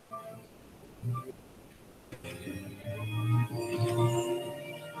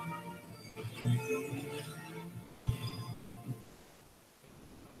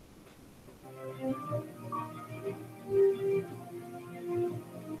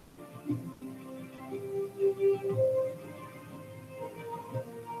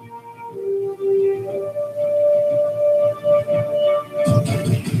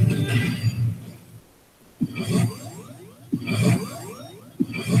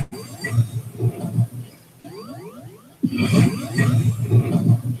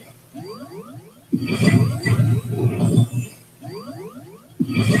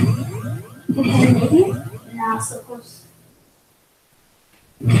 Okay, maybe? Nah, so close.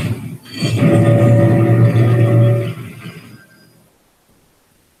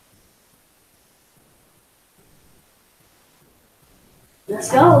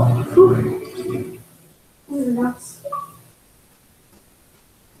 Let's go. Whew. This is nuts.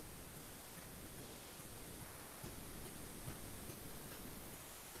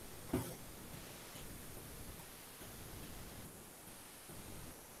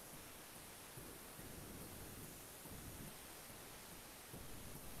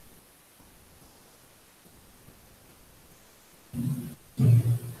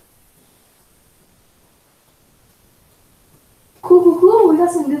 Cool. We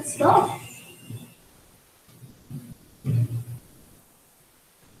got some good stuff.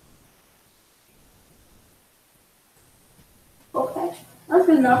 Okay, that's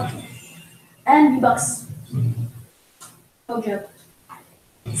good enough. And V-Bucks. No joke.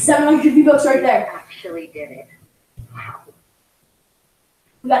 700 V-Bucks right there. Actually did it. Wow.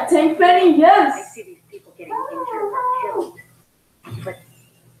 We got Tank Penny, I yes. see these people getting injured or killed, but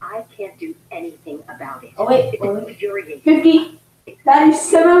I can't do anything about it. Oh wait, It's infuriating. 50. That is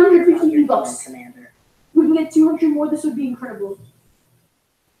 750 V-Bucks. Commander. If we can get 200 more, this would be incredible.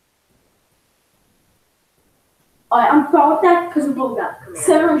 Alright, I'm proud of that because of what we got.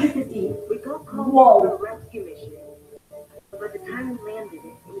 750. We got called Whoa. for a rescue mission. But by the time we landed,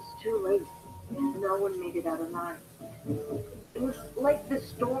 it was too late. No one made it out alive. It was like the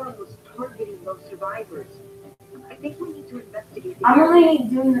storm was targeting those survivors. I think we need to investigate. I'm only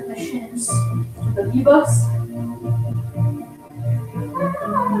doing the missions. The V-Bucks.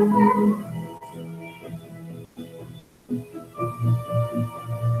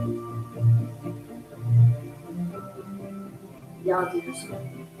 Yeah, I'll do this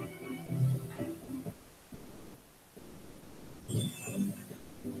one.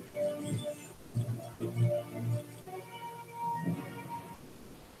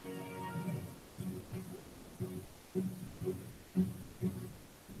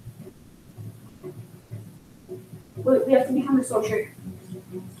 Wait, we have to become a soldier.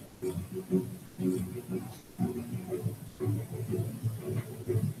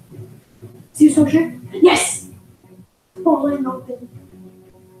 See a soldier? Yes! Falling open.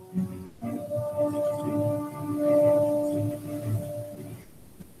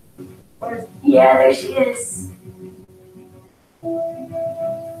 Yeah, there she is.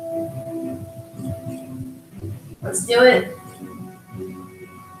 Let's do it.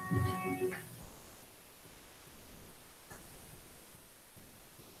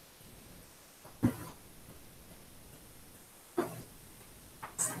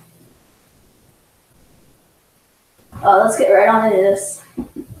 Let's get right on into this.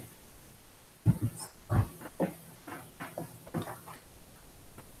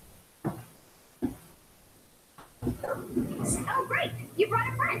 Oh, great! You brought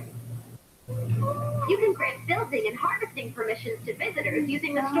a friend. You can grant building and harvesting permissions to visitors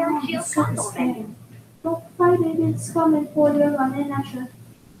using the Storm Shield console menu. Don't fight it, it's coming for you, I'm in Asha.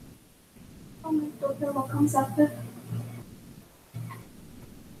 Don't know what comes after.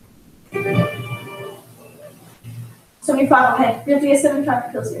 So we found, okay, we have to get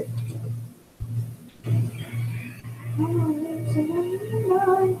 75 kills here.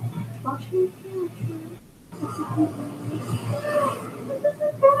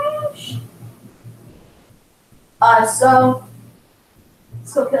 So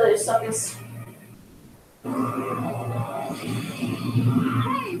let's go kill these suckers. Hey,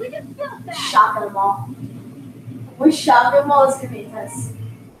 we just built that! Shotgun them all. We shotgun them all, it's gonna be intense.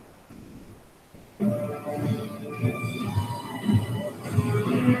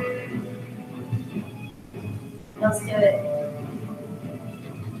 Let's do it.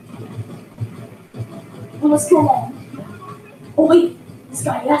 Oh, let's kill them all. Oh wait, this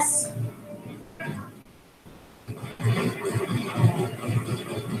guy, yes.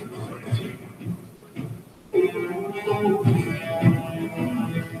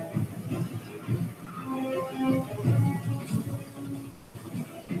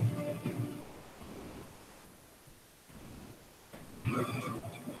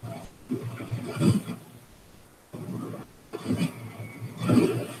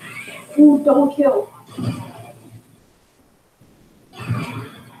 Ooh, double kill.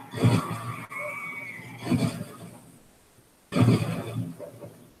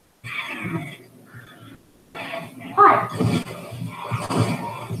 Hi.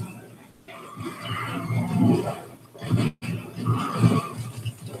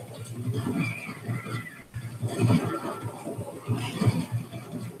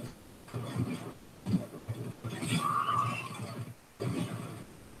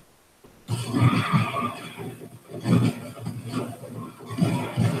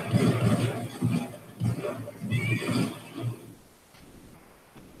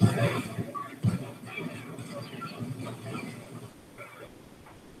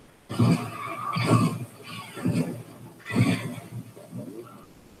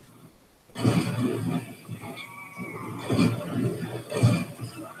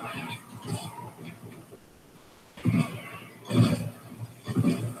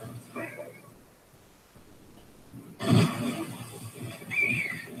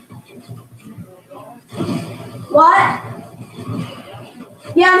 What?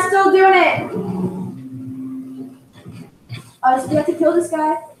 Yeah, I'm still doing it. So we have to kill this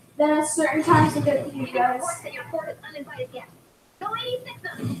guy. Then at certain times we get you guys. Report that your fort is uninvited guests. Go 86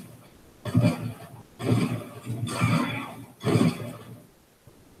 them!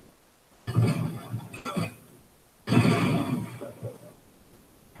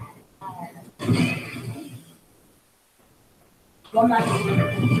 One night.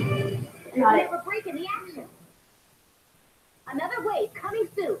 Got it. We're breaking the action. Another wave coming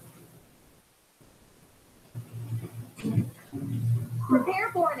soon. Prepare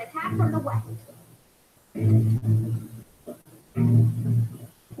for an attack from the west.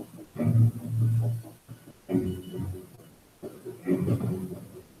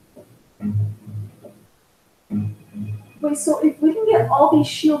 Wait, so if we can get all these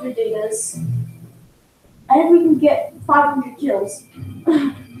shielded datas, and if we can get 500 kills.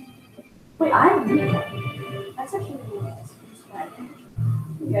 Wait, I have one. That's actually really nice.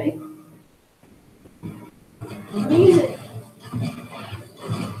 You ready? Music.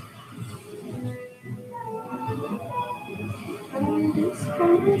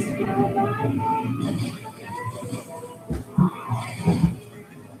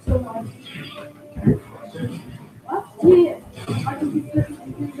 Yeah. I can do this.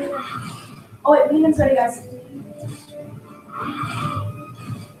 Oh wait, Venus ready, guys.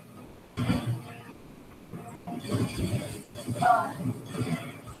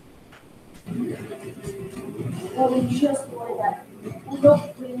 Well, we just wanted that. We'll go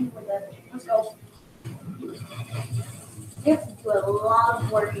clean with that. Let's go. You have to do a lot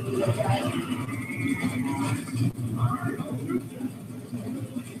of work to do that.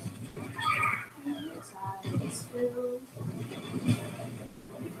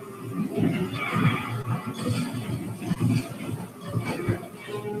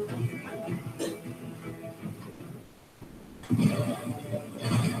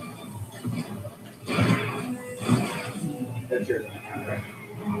 That's yours.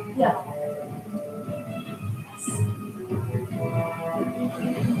 Yeah.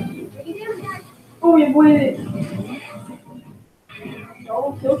 Oh, we avoided it.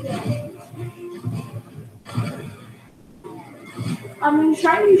 No, okay. I'm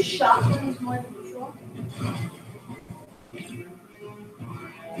trying to use shotguns more than usual.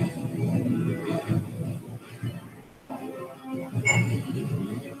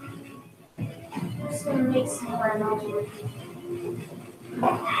 I'm just gonna make some more knowledge.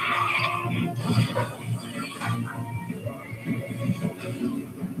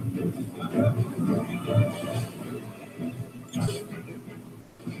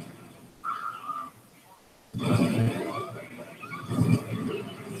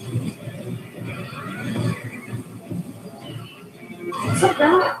 What's up,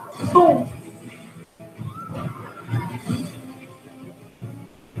 Grandma? Boom.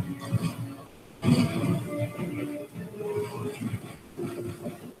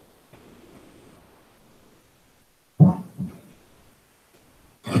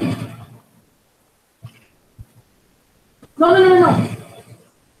 No.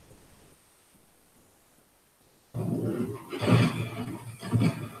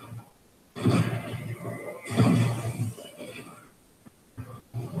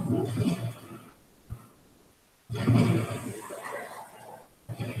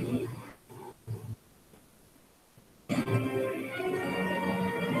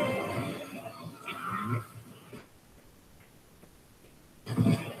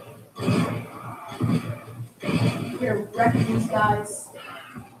 We're wrecking these guys.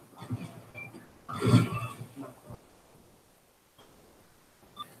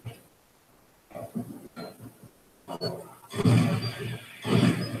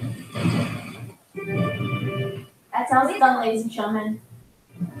 That's how it's done, ladies and gentlemen.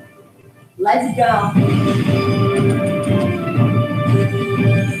 Let's go.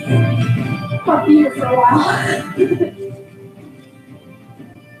 I'll be here for a while.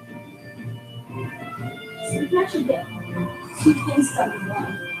 So we can actually get 2 things done in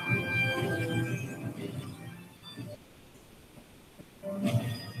one.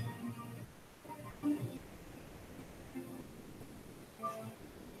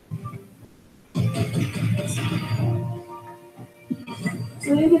 So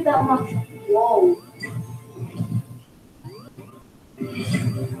you get that much. Whoa.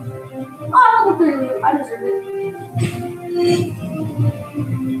 Oh, I deserve it.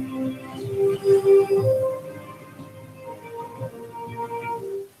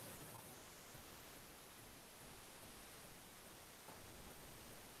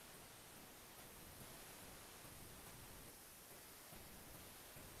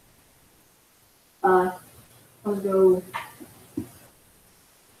 Let's go.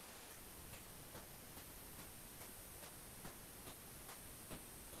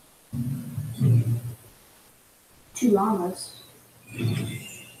 Two llamas.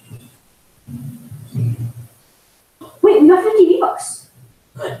 Wait, we got 50 V-Bucks.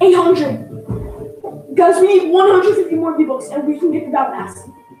 800. Guys, we need 150 more V-Bucks and we can get the Battle Mask.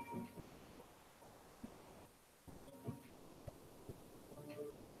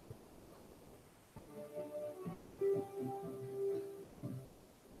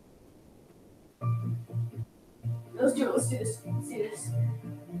 Let's do it. Let's do this. Let's do this.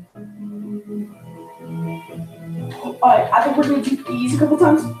 Alright, I think we're going to do these a couple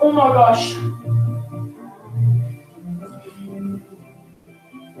times. Oh my gosh.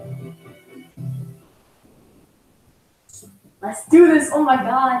 Let's do this. Oh my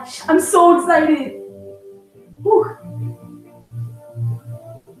gosh. I'm so excited. Whew.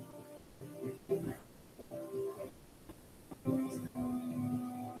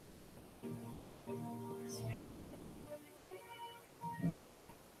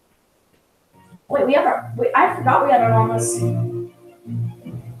 Wait, we have our. Wait, I forgot we had our llamas.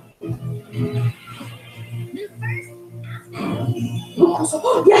 Oh, cool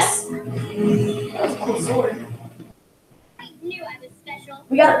sword. Yes! That was a cool sword.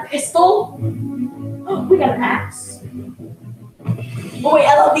 We got a pistol. Oh, we got an axe. Oh wait,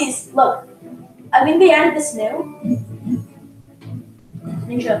 I love these. Look, I think they added this new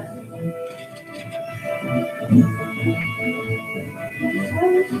ninja.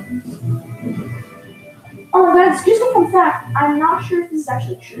 Oh my god, just a fun fact. I'm not sure if this is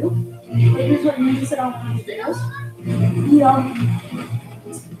actually true. This is what Ninja said on one of his videos.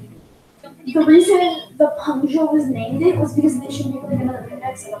 The reason the Plunger was named it was because they should make like another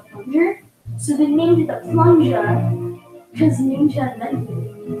index like a plunger. So they named it the Plunger because Ninja invented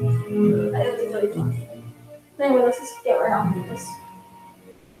it. I think it's really funny. But anyway, let's just get right on with this.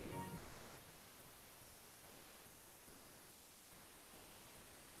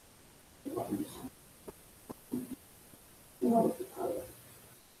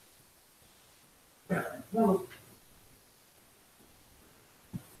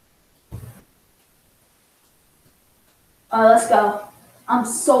 Let's go. I'm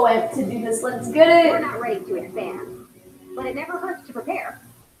so amped to do this. Let's get We're it. not ready to expand, but it never hurts to prepare.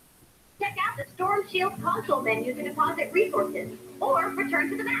 Check out the Storm Shield console menu to deposit resources or return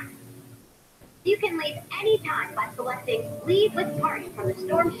to the map. You can leave anytime by selecting Leave with Party from the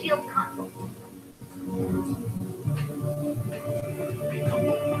Storm Shield console.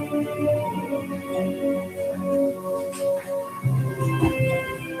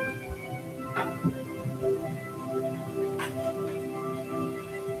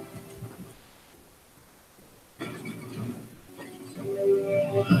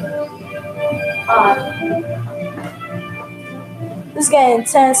 This is getting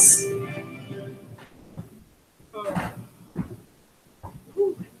intense.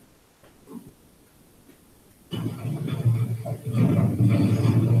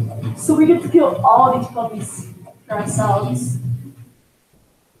 So we get to kill all these puppies for ourselves.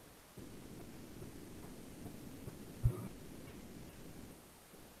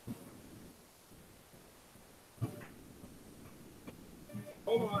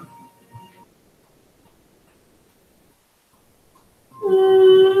 Hold on.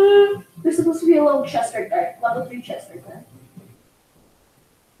 There's supposed to be a little chest right there. Level 3 chest right there.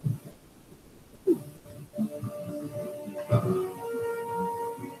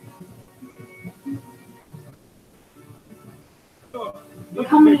 Look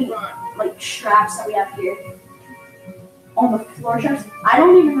how many like straps that we have here. On the floor straps. I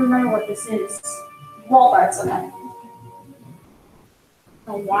don't even remember what this is. Wall darts, okay.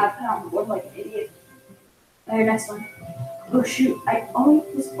 Oh wow, I put on the wood like an idiot. Alright, next one. Oh shoot,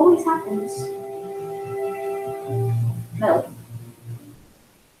 this always happens. No.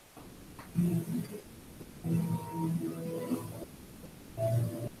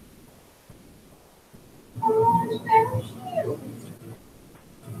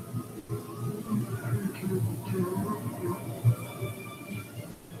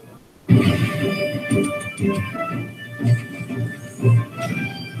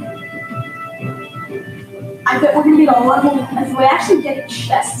 I bet we're gonna be the level, if we actually get a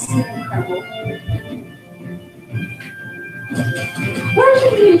chest, it's incredible. Where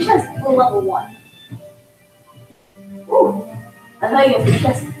should we get a chest for level 1? Ooh, I thought you got the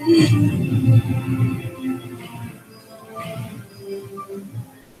chest.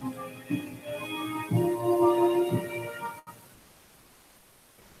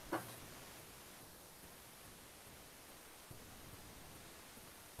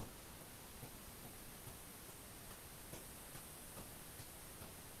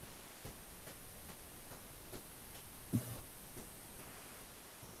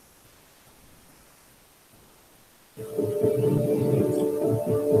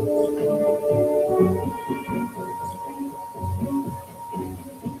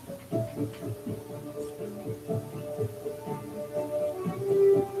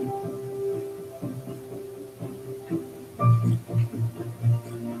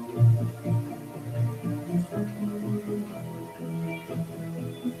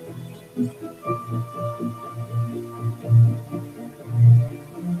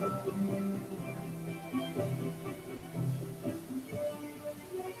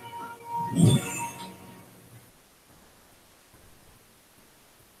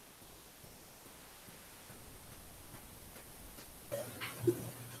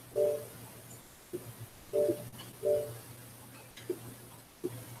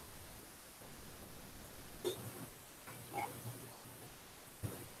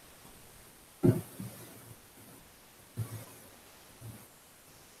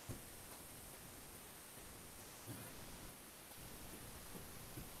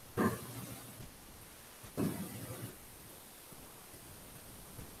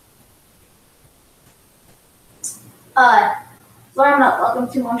 Sorry, I'm not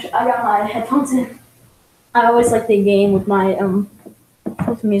talking too much. I got my headphones in. I always like the game with my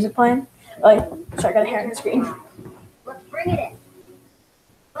with music playing. Like, sorry, I got a hair on the screen. Let's bring it in.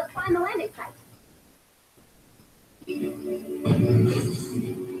 Let's find the landing site.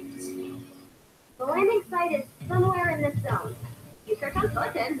 The landing site is somewhere in this zone. You search on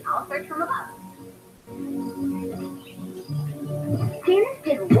foot and I'll search from above. Dennis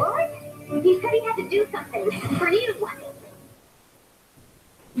did what? He said he had to do something for you.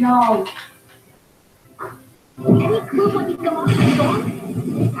 No. Any clue what he's going on the storm?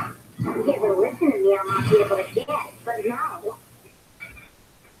 If you ever listen to me, I might be able to guess, but no.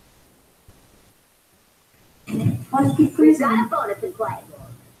 Let's keep We've freezing. got a bonus in play.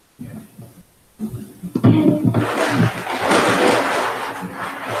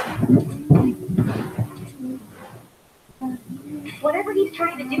 Whatever he's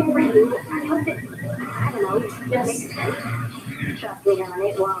trying to do for you, I hope it, I don't know, makes sense. Trust me, hon,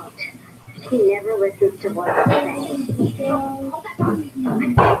 it won't. He never listens to what I say. Oh, hold that thought. I'm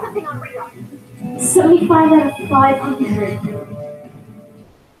seeing something on radar. 75 out of 500.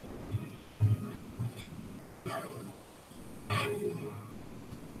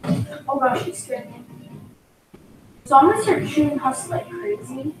 Oh gosh, she's screaming. So I'm gonna start shooting hustle like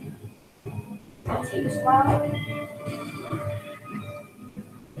crazy. It'll take us a while.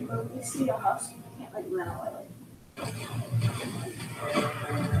 But we see a hustle. You can't like run away like.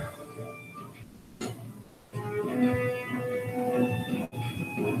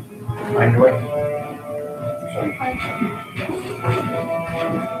 Find your way.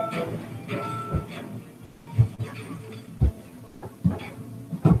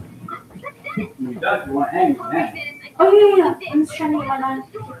 You got you want to hang man. Oh yeah. I'm just trying to get my knife.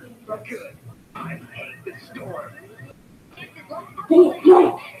 Good. I hate the storm. Dang it,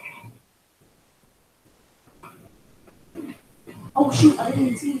 no! Oh shoot, I didn't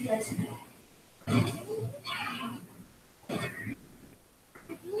even see you guys.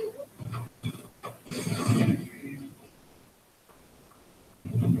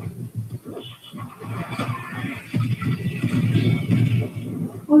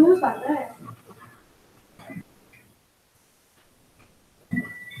 Oh, who's back there?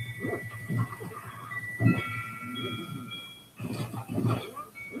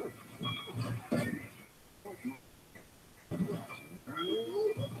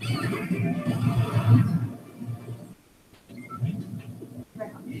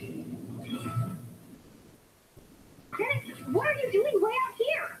 Dennis, what are you doing way out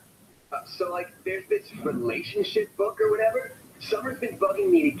here? So, like, there's this relationship book or whatever. Summer's been bugging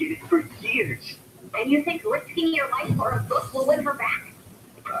me to get it for years. And you think risking your life for a book will win her back?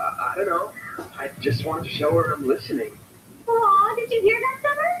 I don't know. I just wanted to show her I'm listening. Aw, did you hear that,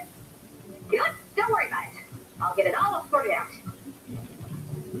 Summer? Good, don't worry about it. I'll get it all sorted out.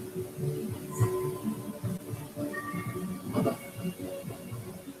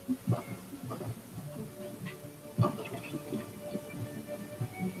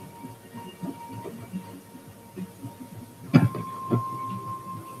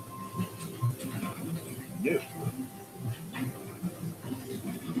 No.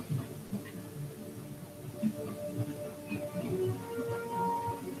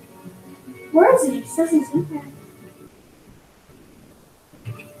 Where is he? He says he's in there.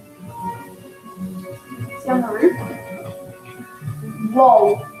 Is he on the roof?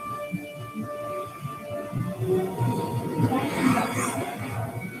 Whoa.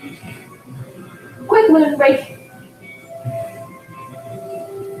 Quick, moon break.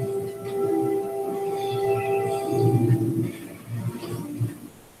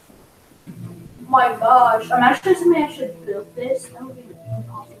 My gosh, I'm actually assuming I should build this. That would be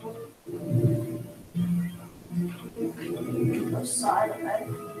impossible. The side of it.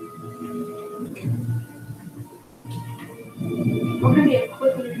 We're gonna be a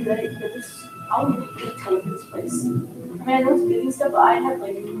quick little bit, but this, I would really take this place. I mean, I know it's big and stuff, but I have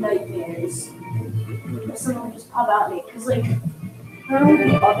like nightmares that someone would just pop out at me. Cause like, remember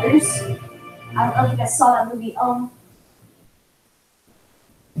the others? I don't know if you guys saw that movie.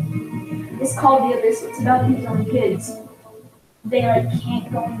 It's called The Others. It's about these young kids. They like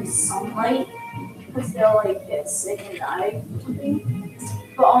can't go in the sunlight because they'll like get sick and die or something.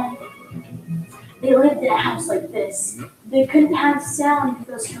 But they lived in a house like this. They couldn't have sound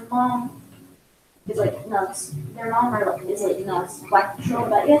because her mom is like nuts. Their mom is like nuts. Black Patrol,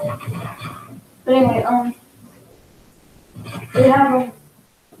 that yet? But anyway, they have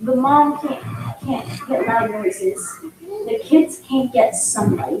the mom can't get loud noises. The kids can't get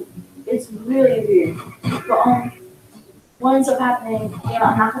sunlight. It's really weird. But what ends up happening,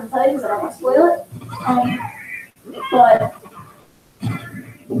 I'm not gonna tell you because I don't want to spoil it. But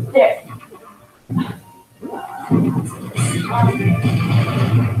There.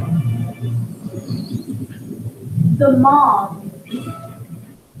 The mom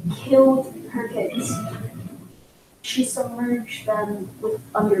killed her kids. She submerged them with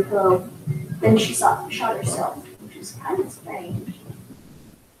undertow. Then she shot herself, which is kind of strange.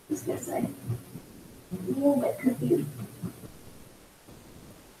 I was gonna say. A little bit confused.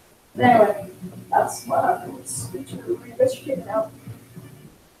 But anyway, that's what happens. Let's check it out.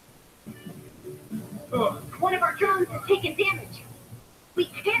 One of our drones has taken damage. We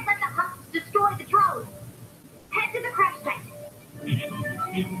can't let the Husks destroy the drone. Head to the crash site.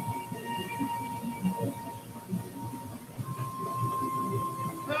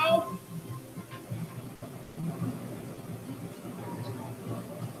 Help!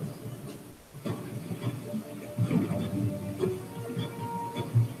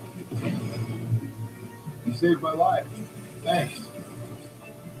 You saved my life. Thanks.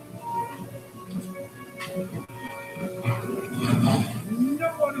 No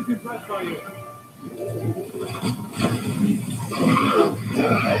one is impressed by you.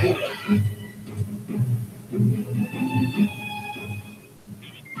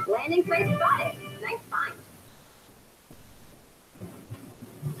 Landing site spotted. Nice find.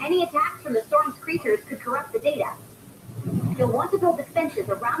 Any attacks from the storm's creatures could corrupt the data. You'll want to build defenses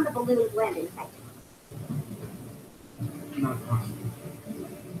around the balloon's landing site. Not possible.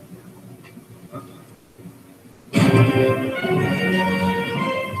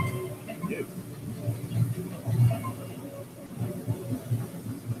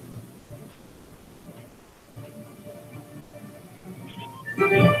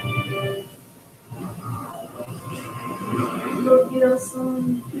 Go get us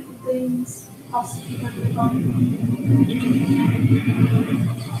some things. Possibly fun.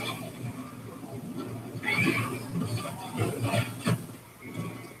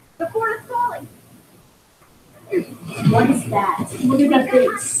 The fort is falling. What is that? Look at that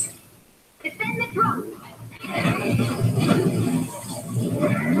face. Defend the drone.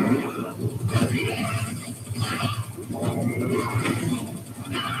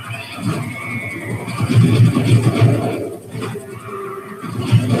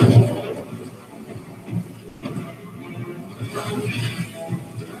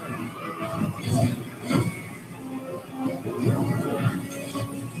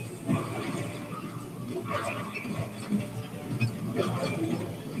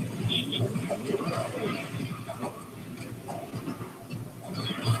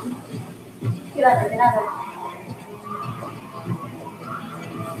 Get out of there, get out of there.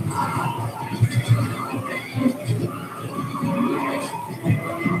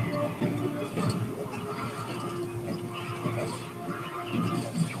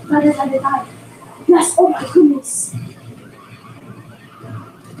 Die. Yes, oh my goodness.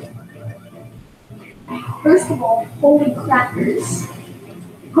 First of all, holy crackers.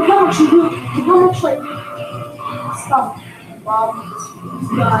 Look how much you do. Look how much, like, stuff. Wow.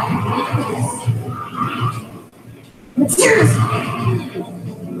 God. But seriously.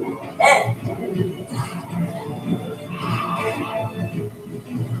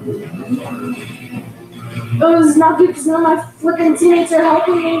 Oh, this is not good because none of my flipping teammates are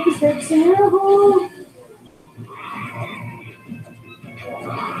helping me because they're terrible.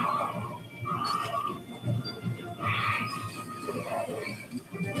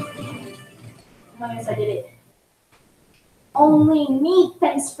 I guess I did it. Only me,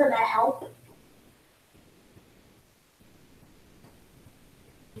 thanks for the help.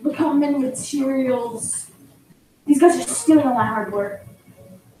 Look how many materials. These guys are stealing all my hard work.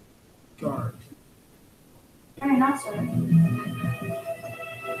 Sorry. Very not sorry.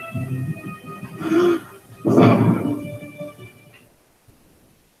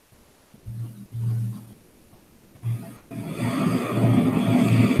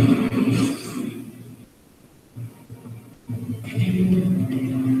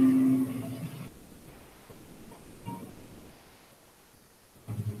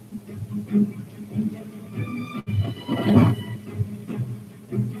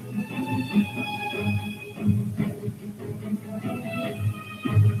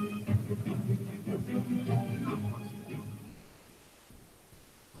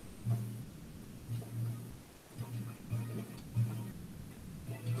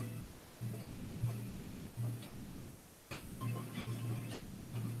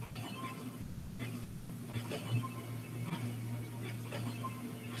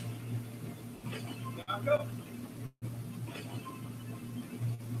 Go.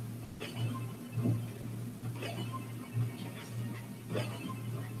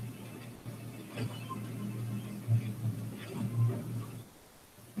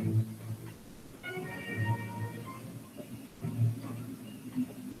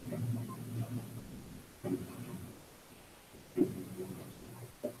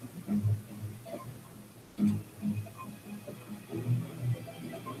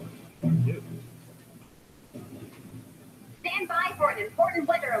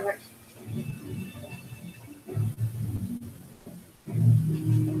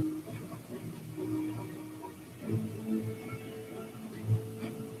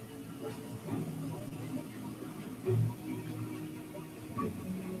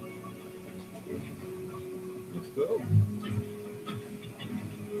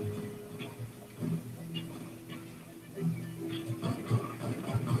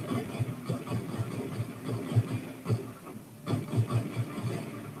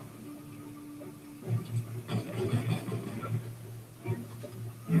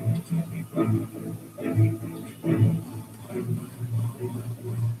 The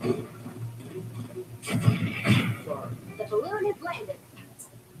balloon has landed.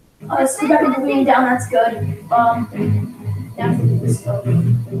 So we got the balloon down, that's good. Now to do this stuff.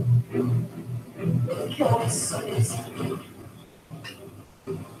 Kill all the suckers.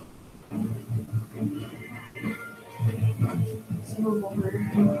 Let's move over.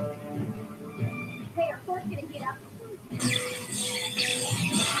 Hey, our force gonna heat up.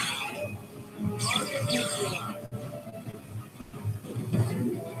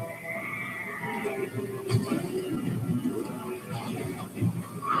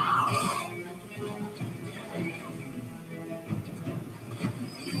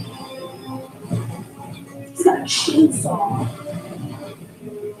 He's got a chainsaw.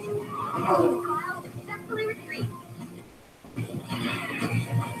 Kyle successfully retreat.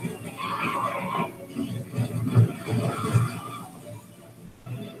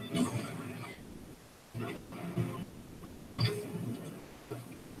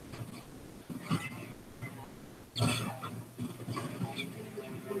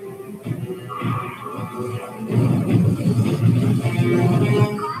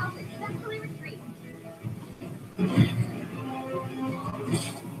 Kyle successfully retreat.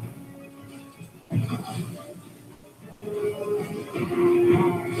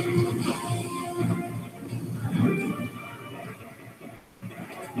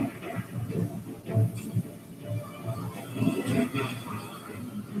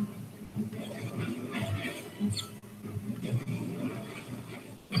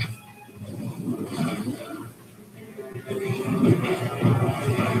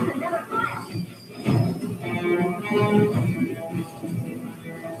 Another Kyle.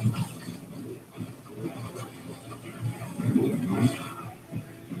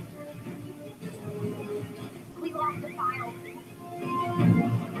 We lost the file.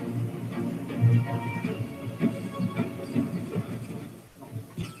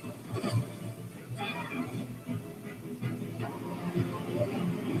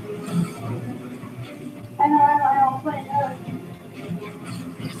 I know, but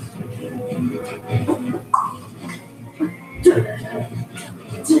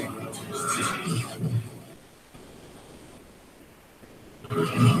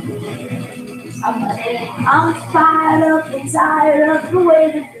I'm fired up and tired of the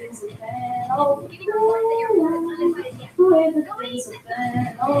way that things have been. Oh, Giving reports that your force is uninvited guests. the way that things have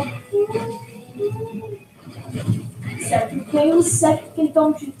been. Oh, second,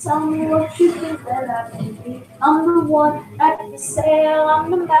 don't you tell me what you think that I can be. I'm the one at the sail,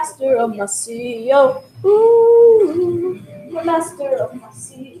 I'm the master of my sea. Oh, ooh, the master of my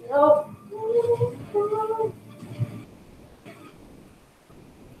sea. Oh, ooh.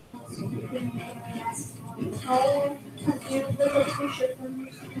 Oh, you little fish of the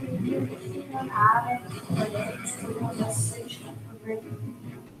mystery, I'm having a message from me.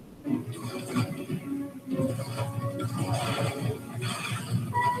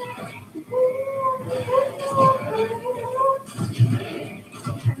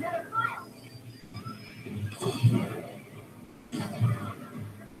 Another Kyle.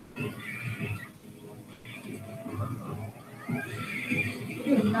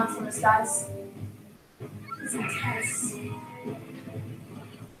 You're doing nuts on this, guys. It's intense.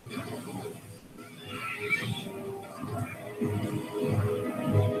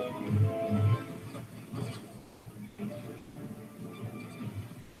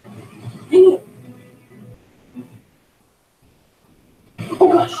 Dang it.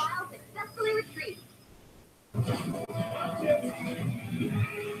 Oh gosh. Kyle successfully retreat.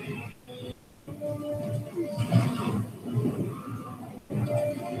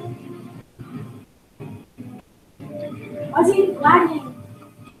 Why is he lagging?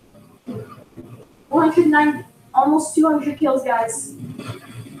 190, almost 200 kills, guys.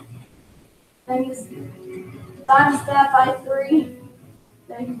 Then he's times that by 3.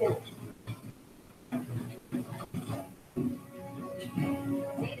 Then he did it.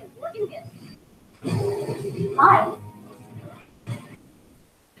 Natives looking good. Hi.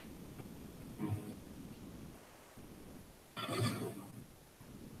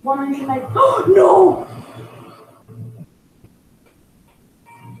 Oh no!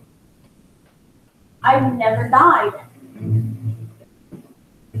 I've never died.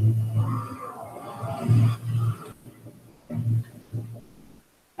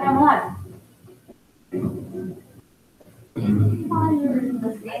 I'm alive. Fire in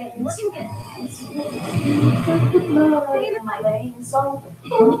the Natives looking good. blood in my veins, so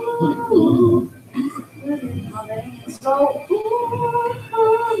ooh, in my veins, so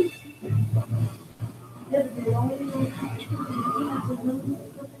ooh.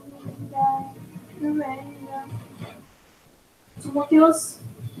 and 2 more kilos.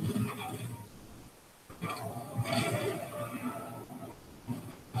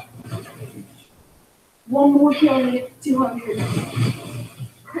 One more kill to get 200.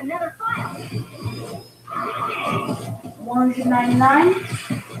 Another file. 199.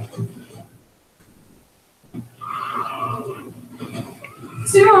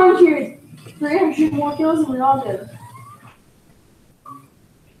 200. 300 more kills and we're all good.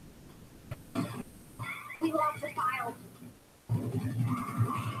 We lost the file.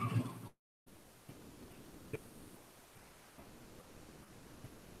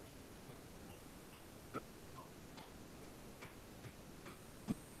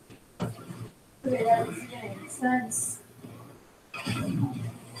 Okay, that was getting sense.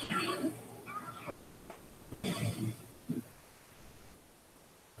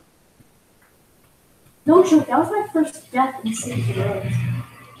 No joke, that was my first death in City Roads.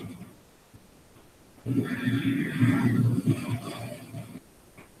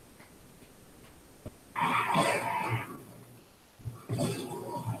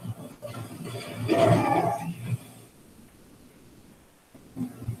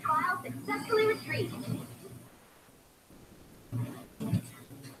 File successfully retrieved.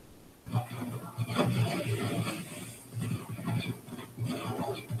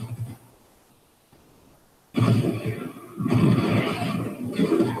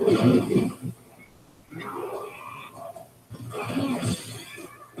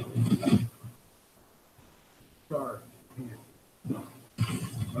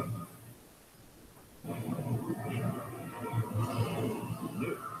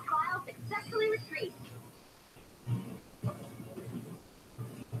 File successfully retrieved.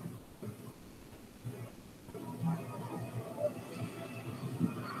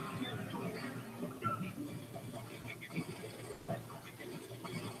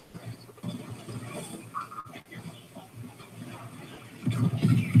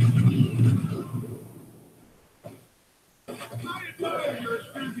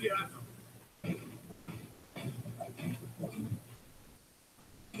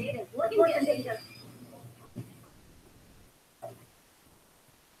 Data's looking good.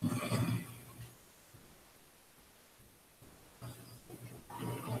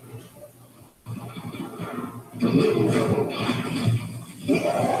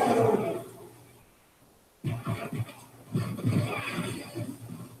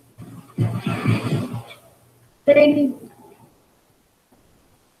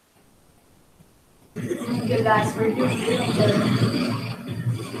 Thank you guys for doing it.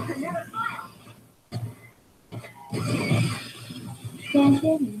 Another file.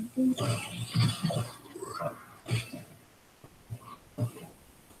 Another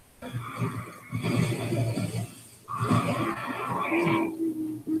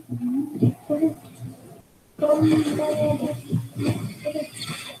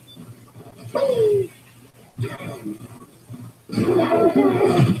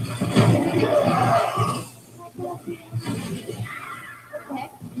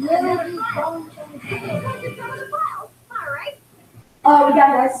file. All right. Oh, we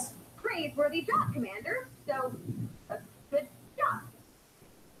got this. Praiseworthy job, Commander. So, good job.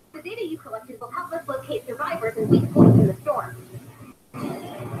 The data you collected will help us locate survivors and weak points in the storm.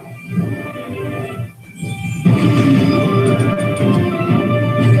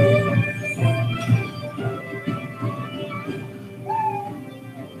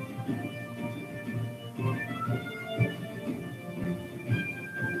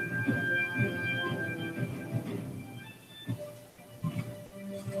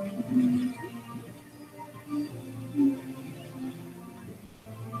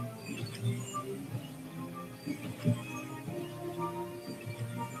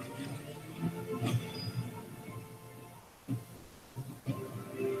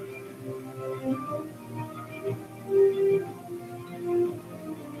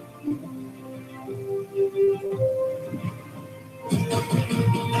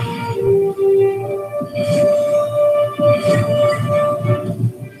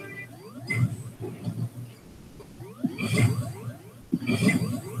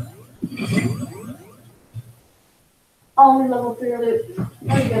 Only level 3 loot.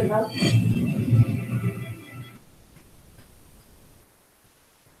 Very good enough.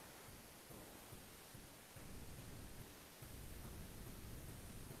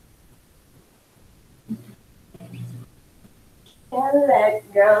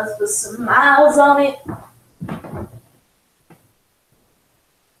 Cadillac girls with some miles on it. I'm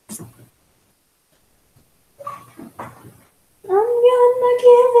gonna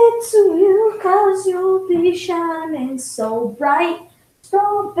give it to you 'cause you'll be shining so bright.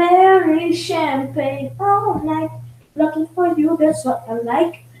 Strawberry cherry champagne all night. Looking for you, that's what I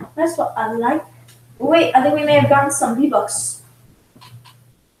like. That's what I like. Wait, I think we may have gotten some V-Bucks.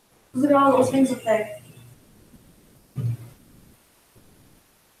 Look at all those things up there.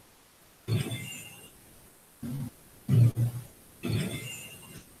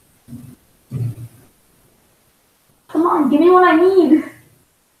 Come on, give me what I need.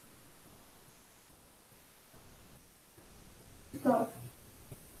 Let's go.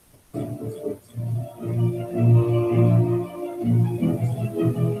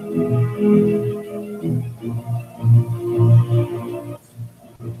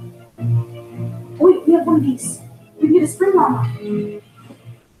 Wait, we have one of these. We can get a spring llama.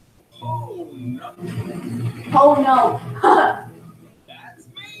 Oh no, Oh no. that's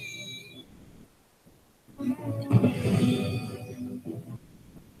me.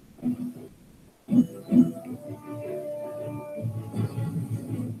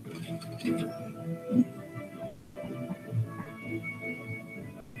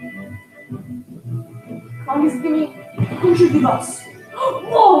 Come on, just give me 100 V-Bucks.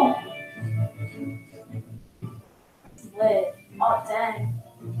 Whoa! Lit. Oh, dang.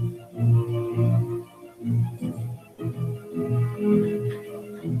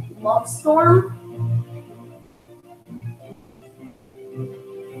 Love Storm?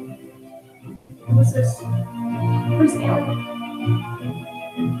 What's this? Who's the alien?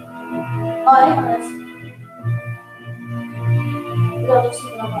 Oh, I think on this. We gotta look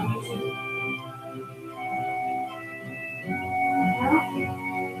something up on YouTube.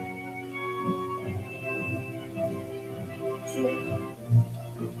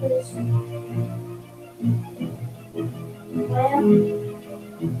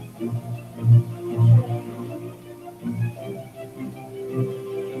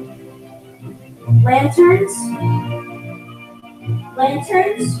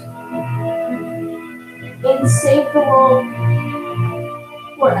 Lanterns in Save the World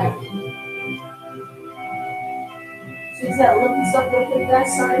Fortnite. So he's got looking stuff real quick,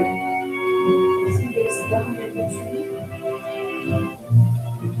 guys. Sorry. Just in case the 100 gets me.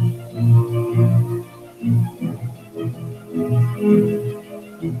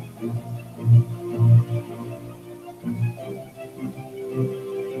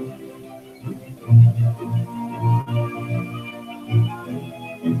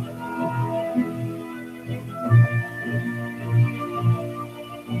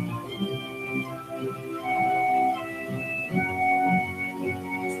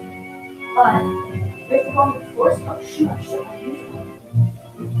 Wait, the one before? Oh, shoot, I should have used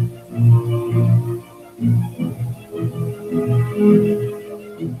one.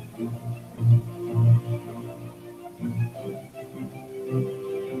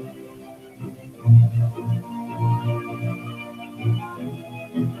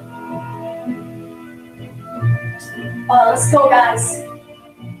 Let's go, guys.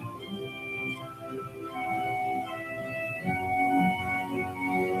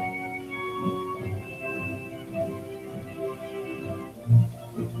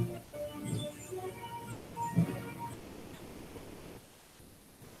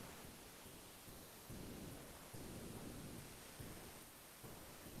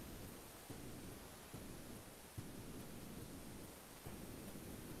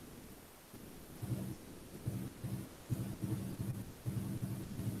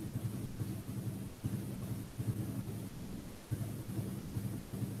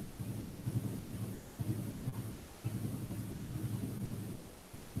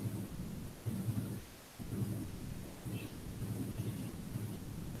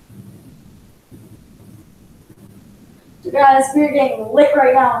 So guys, we're getting lit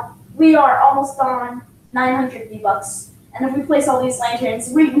right now. We are almost on 900 V-Bucks. And if we place all these lanterns,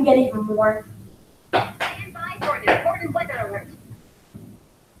 we can get even more. Stand by for an important weather alert.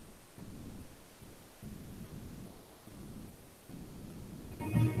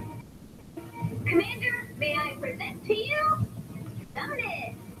 Commander, may I present to you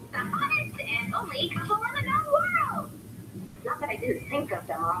Summit, the hottest and only couple in the known world. Not that I didn't think of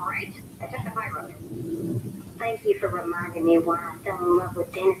them, all right? I took the high road. Thank you for reminding me why I fell in love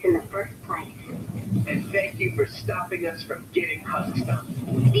with Dennis in the first place. And thank you for stopping us from getting husk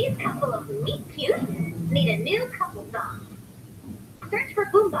stumped. These couple of meat cutes need a new couple song. Search for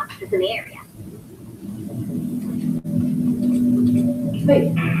boomboxes in the area.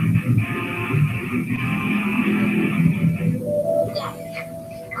 Wait,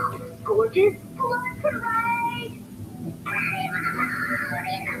 Yes. Gorgeous blood parade.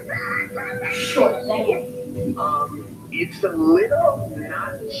 sure, thank you. It's a little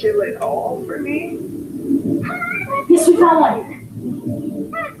not chill at all for me. Yes, we found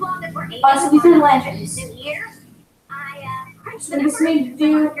one. As long as we're So these are lanterns. New year, I crunched So this may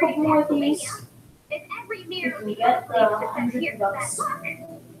do a couple more of these. If every mirror We get the $100.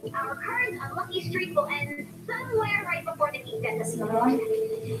 our current unlucky streak will end somewhere right before the heat death That's of another one.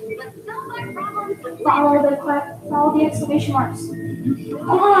 But so much problems with Follow the exclamation marks. Come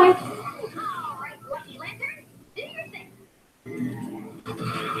on. All right, Lucky Lantern, do your thing.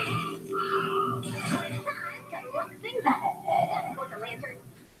 Time to look things up. Let's go to Lantern.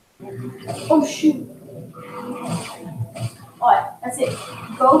 Oh shoot. Alright, that's it.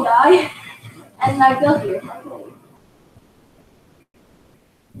 Go die. And I built here.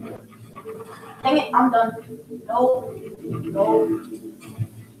 Dang it, I'm done. No.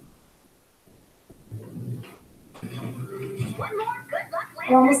 One more good luck, Lantern.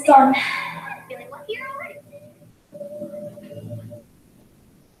 We're almost done. I'm feeling luckier already.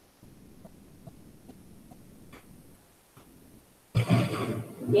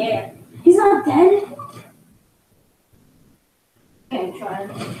 Yeah. He's not dead? Okay, I'm trying.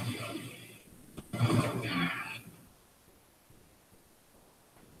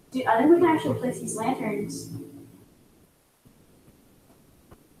 Dude, I think we can actually place these lanterns.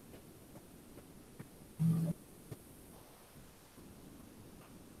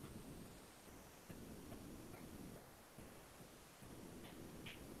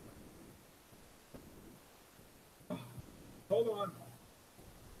 Hold on.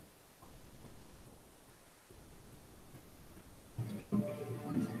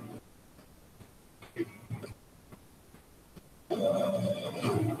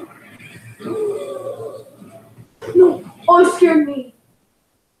 No! Oh, it scared me.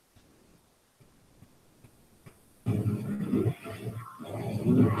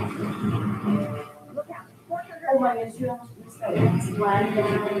 Oh my gosh, you almost missed that one. Flag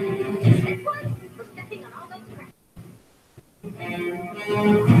down. This one, for stepping on all those cracks.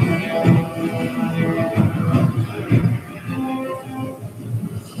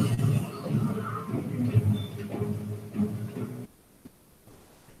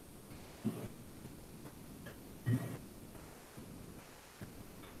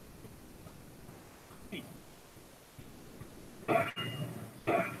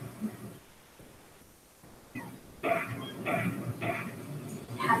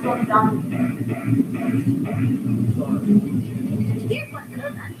 Half of them done. Here's one for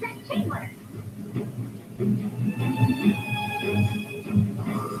those unset chain letters.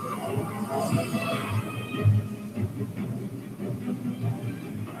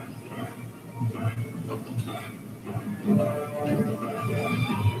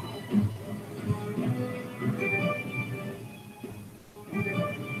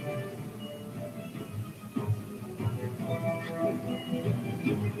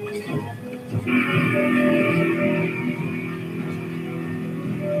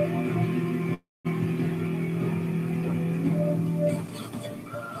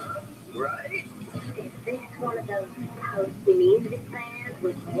 Right? Is this one of those posty music bands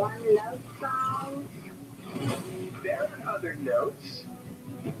with one note songs? There are other notes.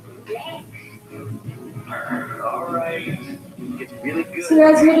 Next. All right. It's really good. So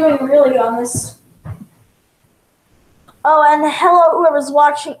guys, we're doing really good on this. Oh, and hello, whoever's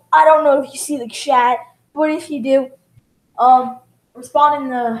watching. I don't know if you see the chat, but if you do, respond in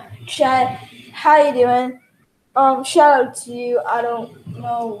the chat. How you doing? Shout out to you. I don't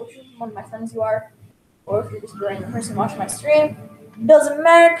know which one of my friends you are, or if you're just a random person watching my stream. Doesn't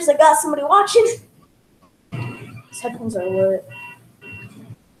matter because I got somebody watching. These headphones are lit.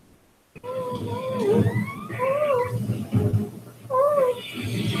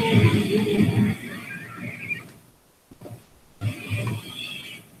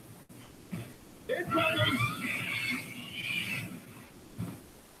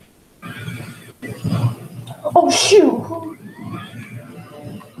 Oh shoot!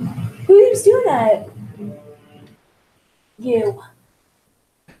 Who keeps doing that? You.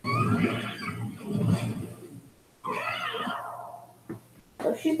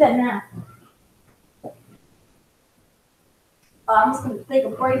 Oh, shoot that now. I'm just gonna take a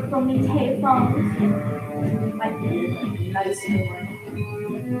break from these headphones. Might be nice anyway.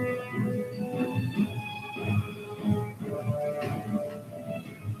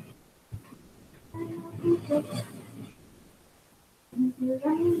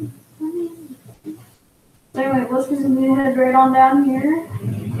 Anyway, let's just head right on down here.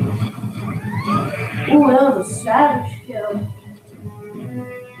 Ooh, that was a savage kill.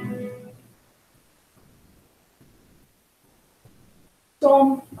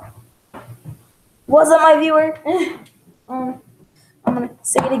 So, what's up, my viewer? I'm gonna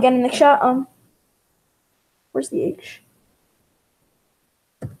say it again in the chat. Where's the H?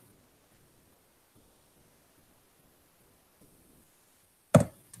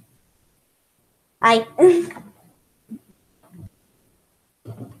 Hi.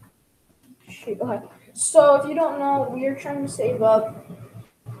 Shoot, okay. So if you don't know, we are trying to save up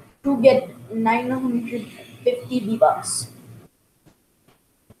to get 950 V-Bucks.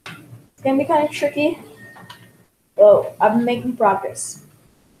 It's gonna be kind of tricky. Well, I'm making progress.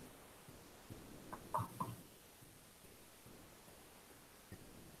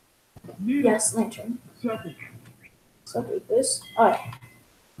 Yes, lantern. So take this. Alright.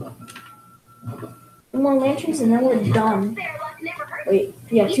 Two more lanterns and then we're done. Fair luck never hurts. Wait,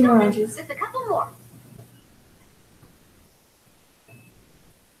 yeah, two more lanterns. Just a couple more.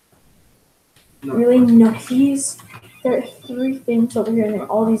 Really? No, these. There are three things over here and then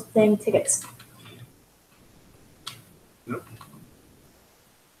all these dang tickets.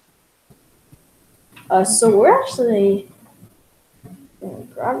 So we're actually getting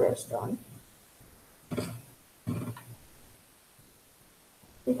progress done.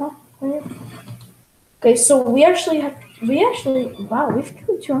 Okay, so wow, we've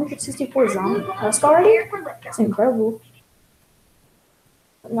killed 264 zombie husk already? Here for lifter. That's incredible.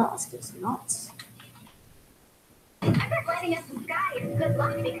 No, it's just nuts. I bet lighting up the sky is good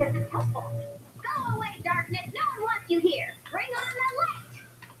luck because it's helpful. Go away, darkness. No one wants you here. Bring on the light.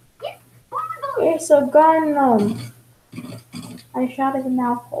 Yes, horrible. Okay, so gone, I shot at the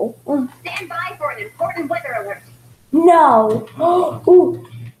mouth hole. Stand by for an important weather alert. No! Ooh!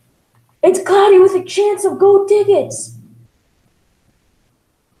 It's cloudy with a chance of gold tickets!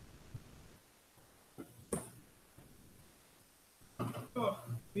 Oh,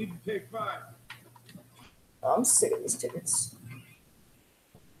 need to take 5. Oh, I'm sick of these tickets.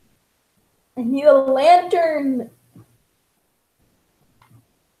 I need a lantern!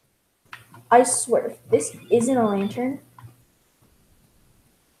 I swear, if this isn't a lantern,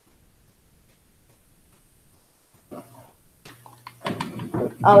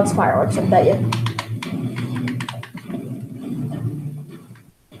 oh, it's fireworks, I bet you.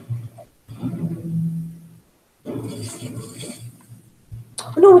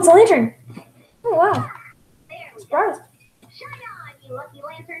 No, it's a lantern! Oh, wow. There we go. Surprised. Shine on, you lucky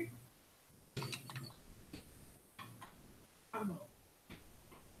lantern.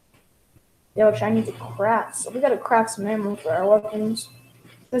 Yeah, which I need to craft. So we gotta craft some ammo for our weapons.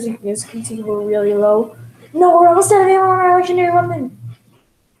 As you guys can see, we're really low. No, we're almost out of ammo on our legendary weapon!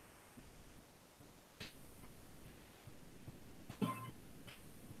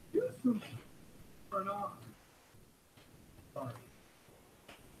 Or not.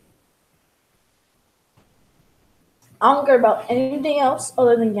 I don't care about anything else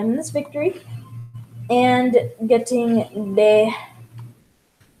other than getting this victory and getting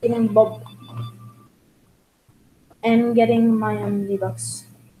Bob and getting my V-Bucks.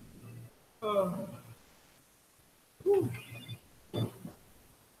 I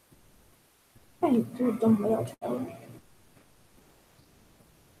do a dumb layout tower.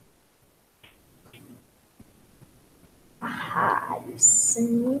 Aha, you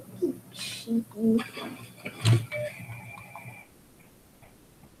sneaky cheeky.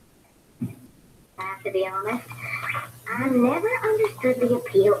 I have to be honest. I never understood the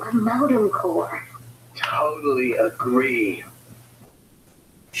appeal of modem core. Totally agree.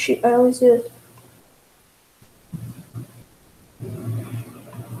 Shoot, I always do this.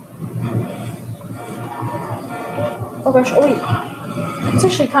 Oh gosh, oh wait. It's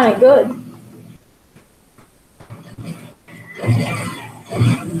actually kind of good. I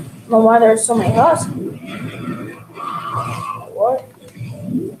don't know why there's so many husks. What?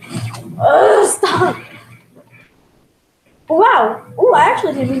 Stop! Oh, wow! Oh, I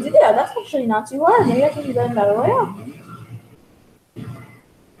actually didn't mean to do that. That's actually not too hard. Maybe I can do that in Battle Royale.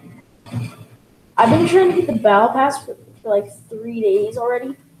 I've been trying to get the Battle Pass for like 3 days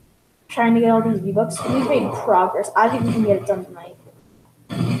already. Trying to get all these V-Bucks. We've made progress. I think we can get it done tonight.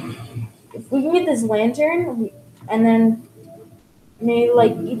 If we can get this lantern, and then maybe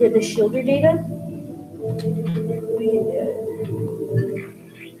like either the shielder data, we can do it.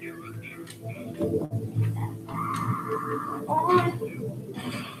 Ooh,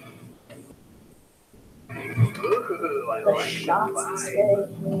 I The like shots the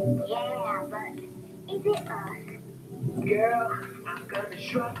instead. Yeah, but is it us? Girl, I'm gonna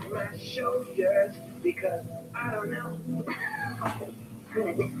shrug my shoulders because I don't know.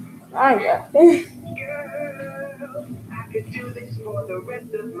 I got Girl, I could do this for the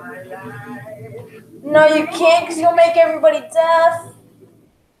rest of my life. No, you can't, because you'll make everybody deaf.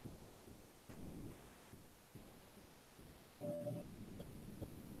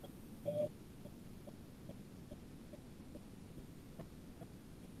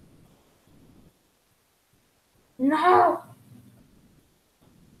 No.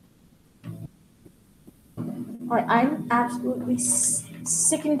 I'm absolutely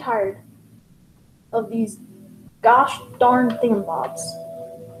sick and tired of these gosh darn thingamabobs.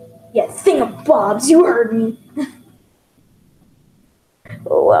 Yeah, thingamabobs, you heard me.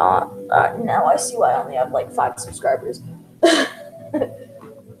 Oh, well, now I see why I only have like 5 subscribers. I'm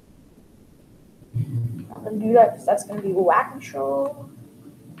gonna do that because that's gonna be whack control.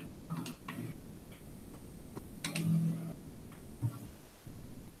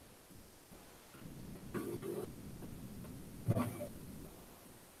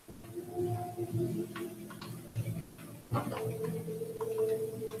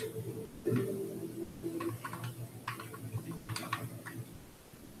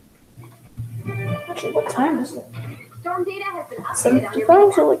 Actually, what time is it? Storm data has been updated on your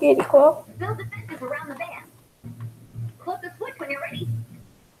 7:55, so like 8 o'clock. Build defenses around the van. Flip the switch when you're ready.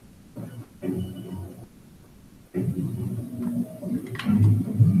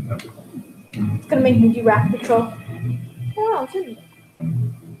 It's gonna make me do rack patrol. Oh, it's in there.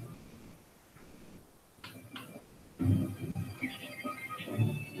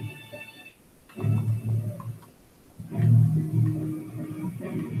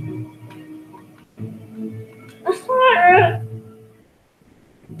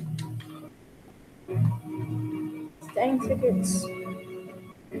 Dang tickets.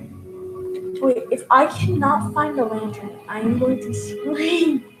 Wait, if I cannot find a lantern, I am going to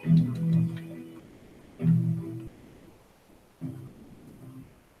scream.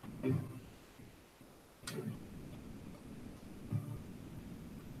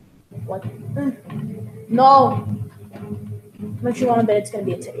 What? No. But you want to bet it's going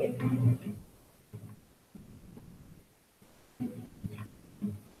to be a ticket.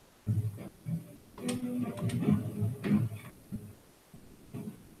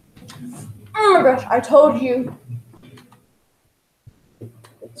 Oh my gosh, I told you.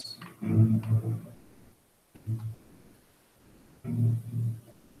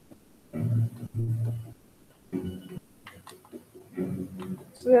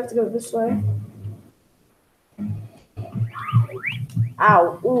 So we have to go this way.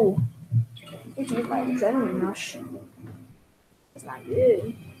 Ow, ooh. I need to use my adrenaline rush. It's not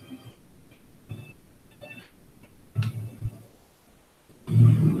good.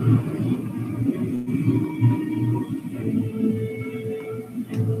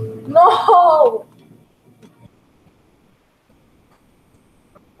 No!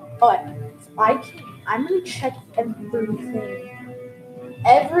 But I'm gonna check everything.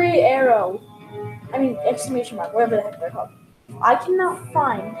 Every arrow. I mean, exclamation mark, whatever the heck they're called. I cannot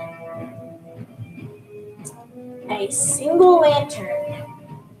find a single lantern.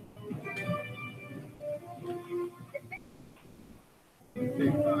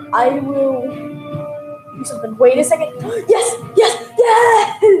 I will do something. Wait a second. Yes! Yes!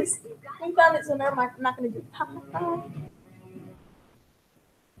 Yes! We found it, so never mind. I'm not gonna do it.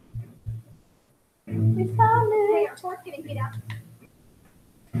 We found Hey, it. our torch getting beat up.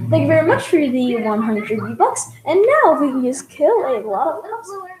 Thank you very much for the 100 V-Bucks. And now we can just kill a lot of cops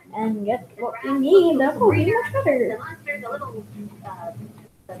and get what we need. That will be much The better. monster's a little,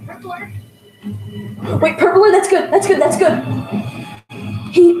 the purpler. Wait, purpler? That's good. That's good. That's good.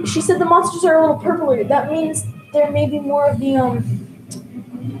 She said the monsters are a little purpler. That means there may be more of the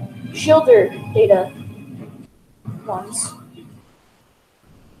shielder data ones.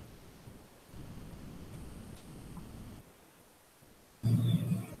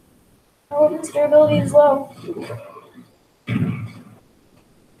 Oh, the durability is low.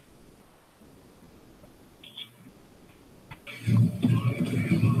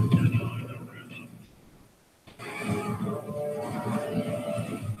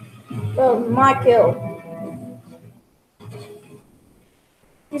 Oh, my kill.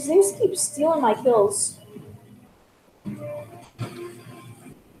 These things keep stealing my kills.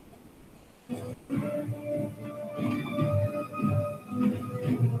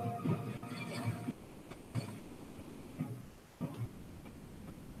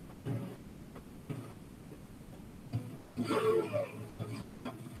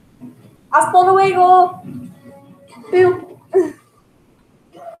 Hasta luego. Boo.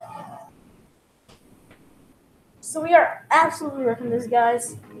 So we are absolutely wrecking this,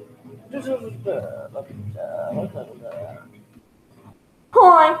 guys.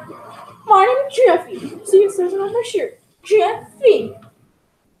 Hi, my name is Jeffy. See, it says it on my shirt. Jeffy.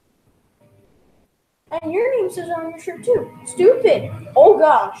 And your name says it on your shirt too. Stupid. Oh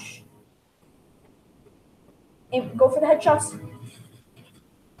gosh. Aim, go for the headshots.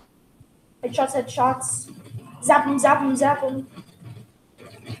 Headshots, headshots. Zap him, zap him, zap him.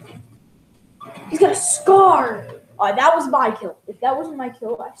 He's got a scar. That was my kill. If that wasn't my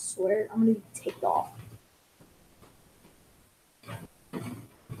kill, I swear I'm gonna be ticked off.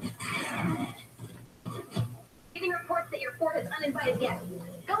 Getting reports that your fort has uninvited guests.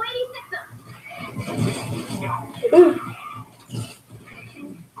 Go 86 them. Ooh.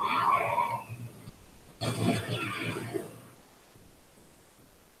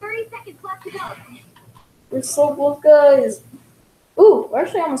 30 seconds left to go. We're so close, guys. Ooh, we're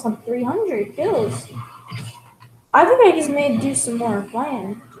actually almost on 300 kills. I think I just may do some more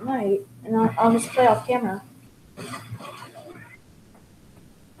playing tonight, and I'll just play off camera.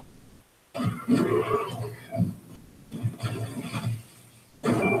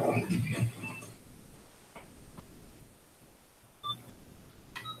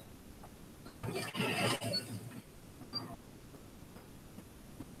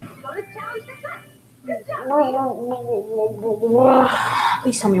 Go to challenge success. Good job.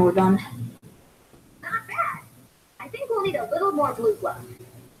 Please tell me we're done. Not bad. I think we'll need a little more blue glow.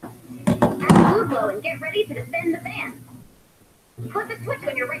 Add blue glow and get ready to defend the van. Put the switch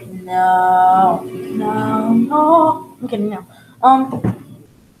when you're ready. No. I'm kidding, no.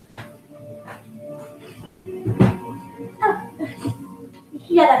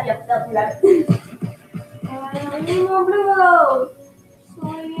 Yep, that'll be right. I need more blue glow. So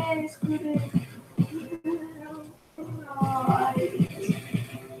yes,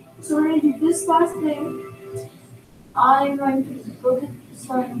 so we're going to do this last thing. I'm going to put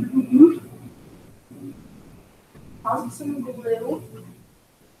some blue.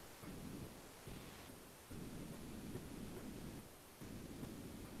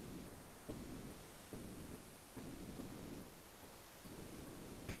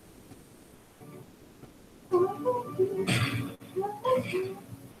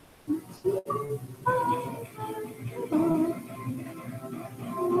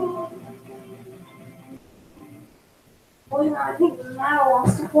 Well, I think Matt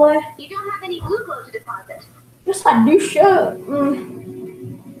wants to play. You don't have any blue glow to deposit. Yes, I do. Show.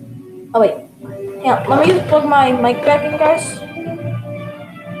 Oh wait. Yeah, let me just plug my mic back in, guys. Hey,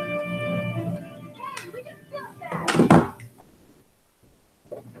 we just built that.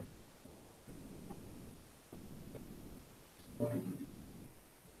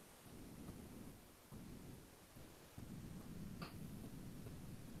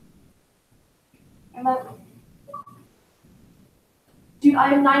 Dude, I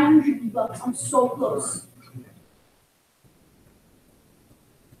have 900 V-Bucks. I'm so close.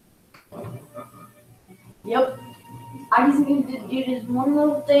 Yep. I just need to do this one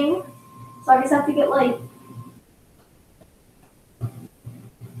little thing. So I just have to get like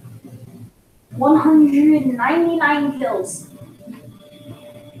 199 kills.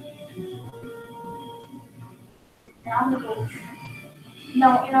 And I'm gonna go.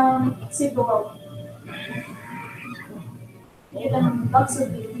 No, save the world. Even lots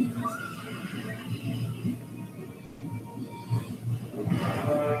of people.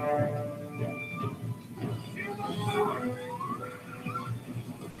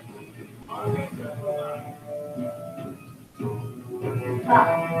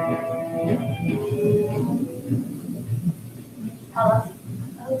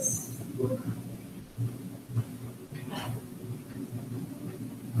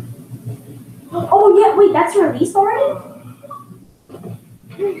 Oh yeah, wait, that's released already?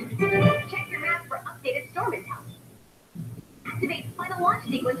 Check your map for updated storm intel. Activate final launch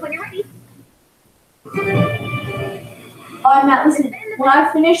sequence when you're ready. Oh, Matt, listen. When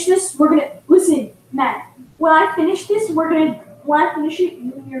I finish this, we're gonna listen, Matt. When I finish it,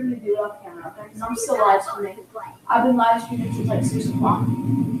 you're gonna do it off camera, okay? Because I'm still live streaming. I've been live streaming since like 6 o'clock.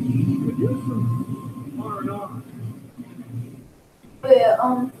 But yeah,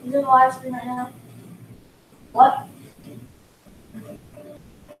 he's in the live stream right now. What?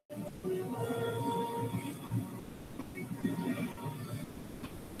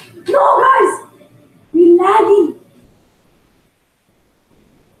 No, guys! We lagging!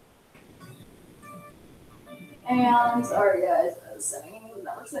 And sorry guys, I was saying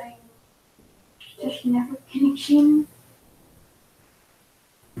network saying just network connection.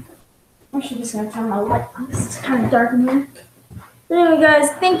 Actually just gonna turn my light on. This is kind of dark in here. But anyway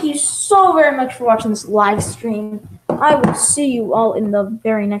guys, thank you so very much for watching this live stream. I will see you all in the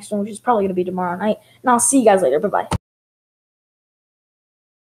very next one, which is probably gonna be tomorrow night. And I'll see you guys later. Bye bye.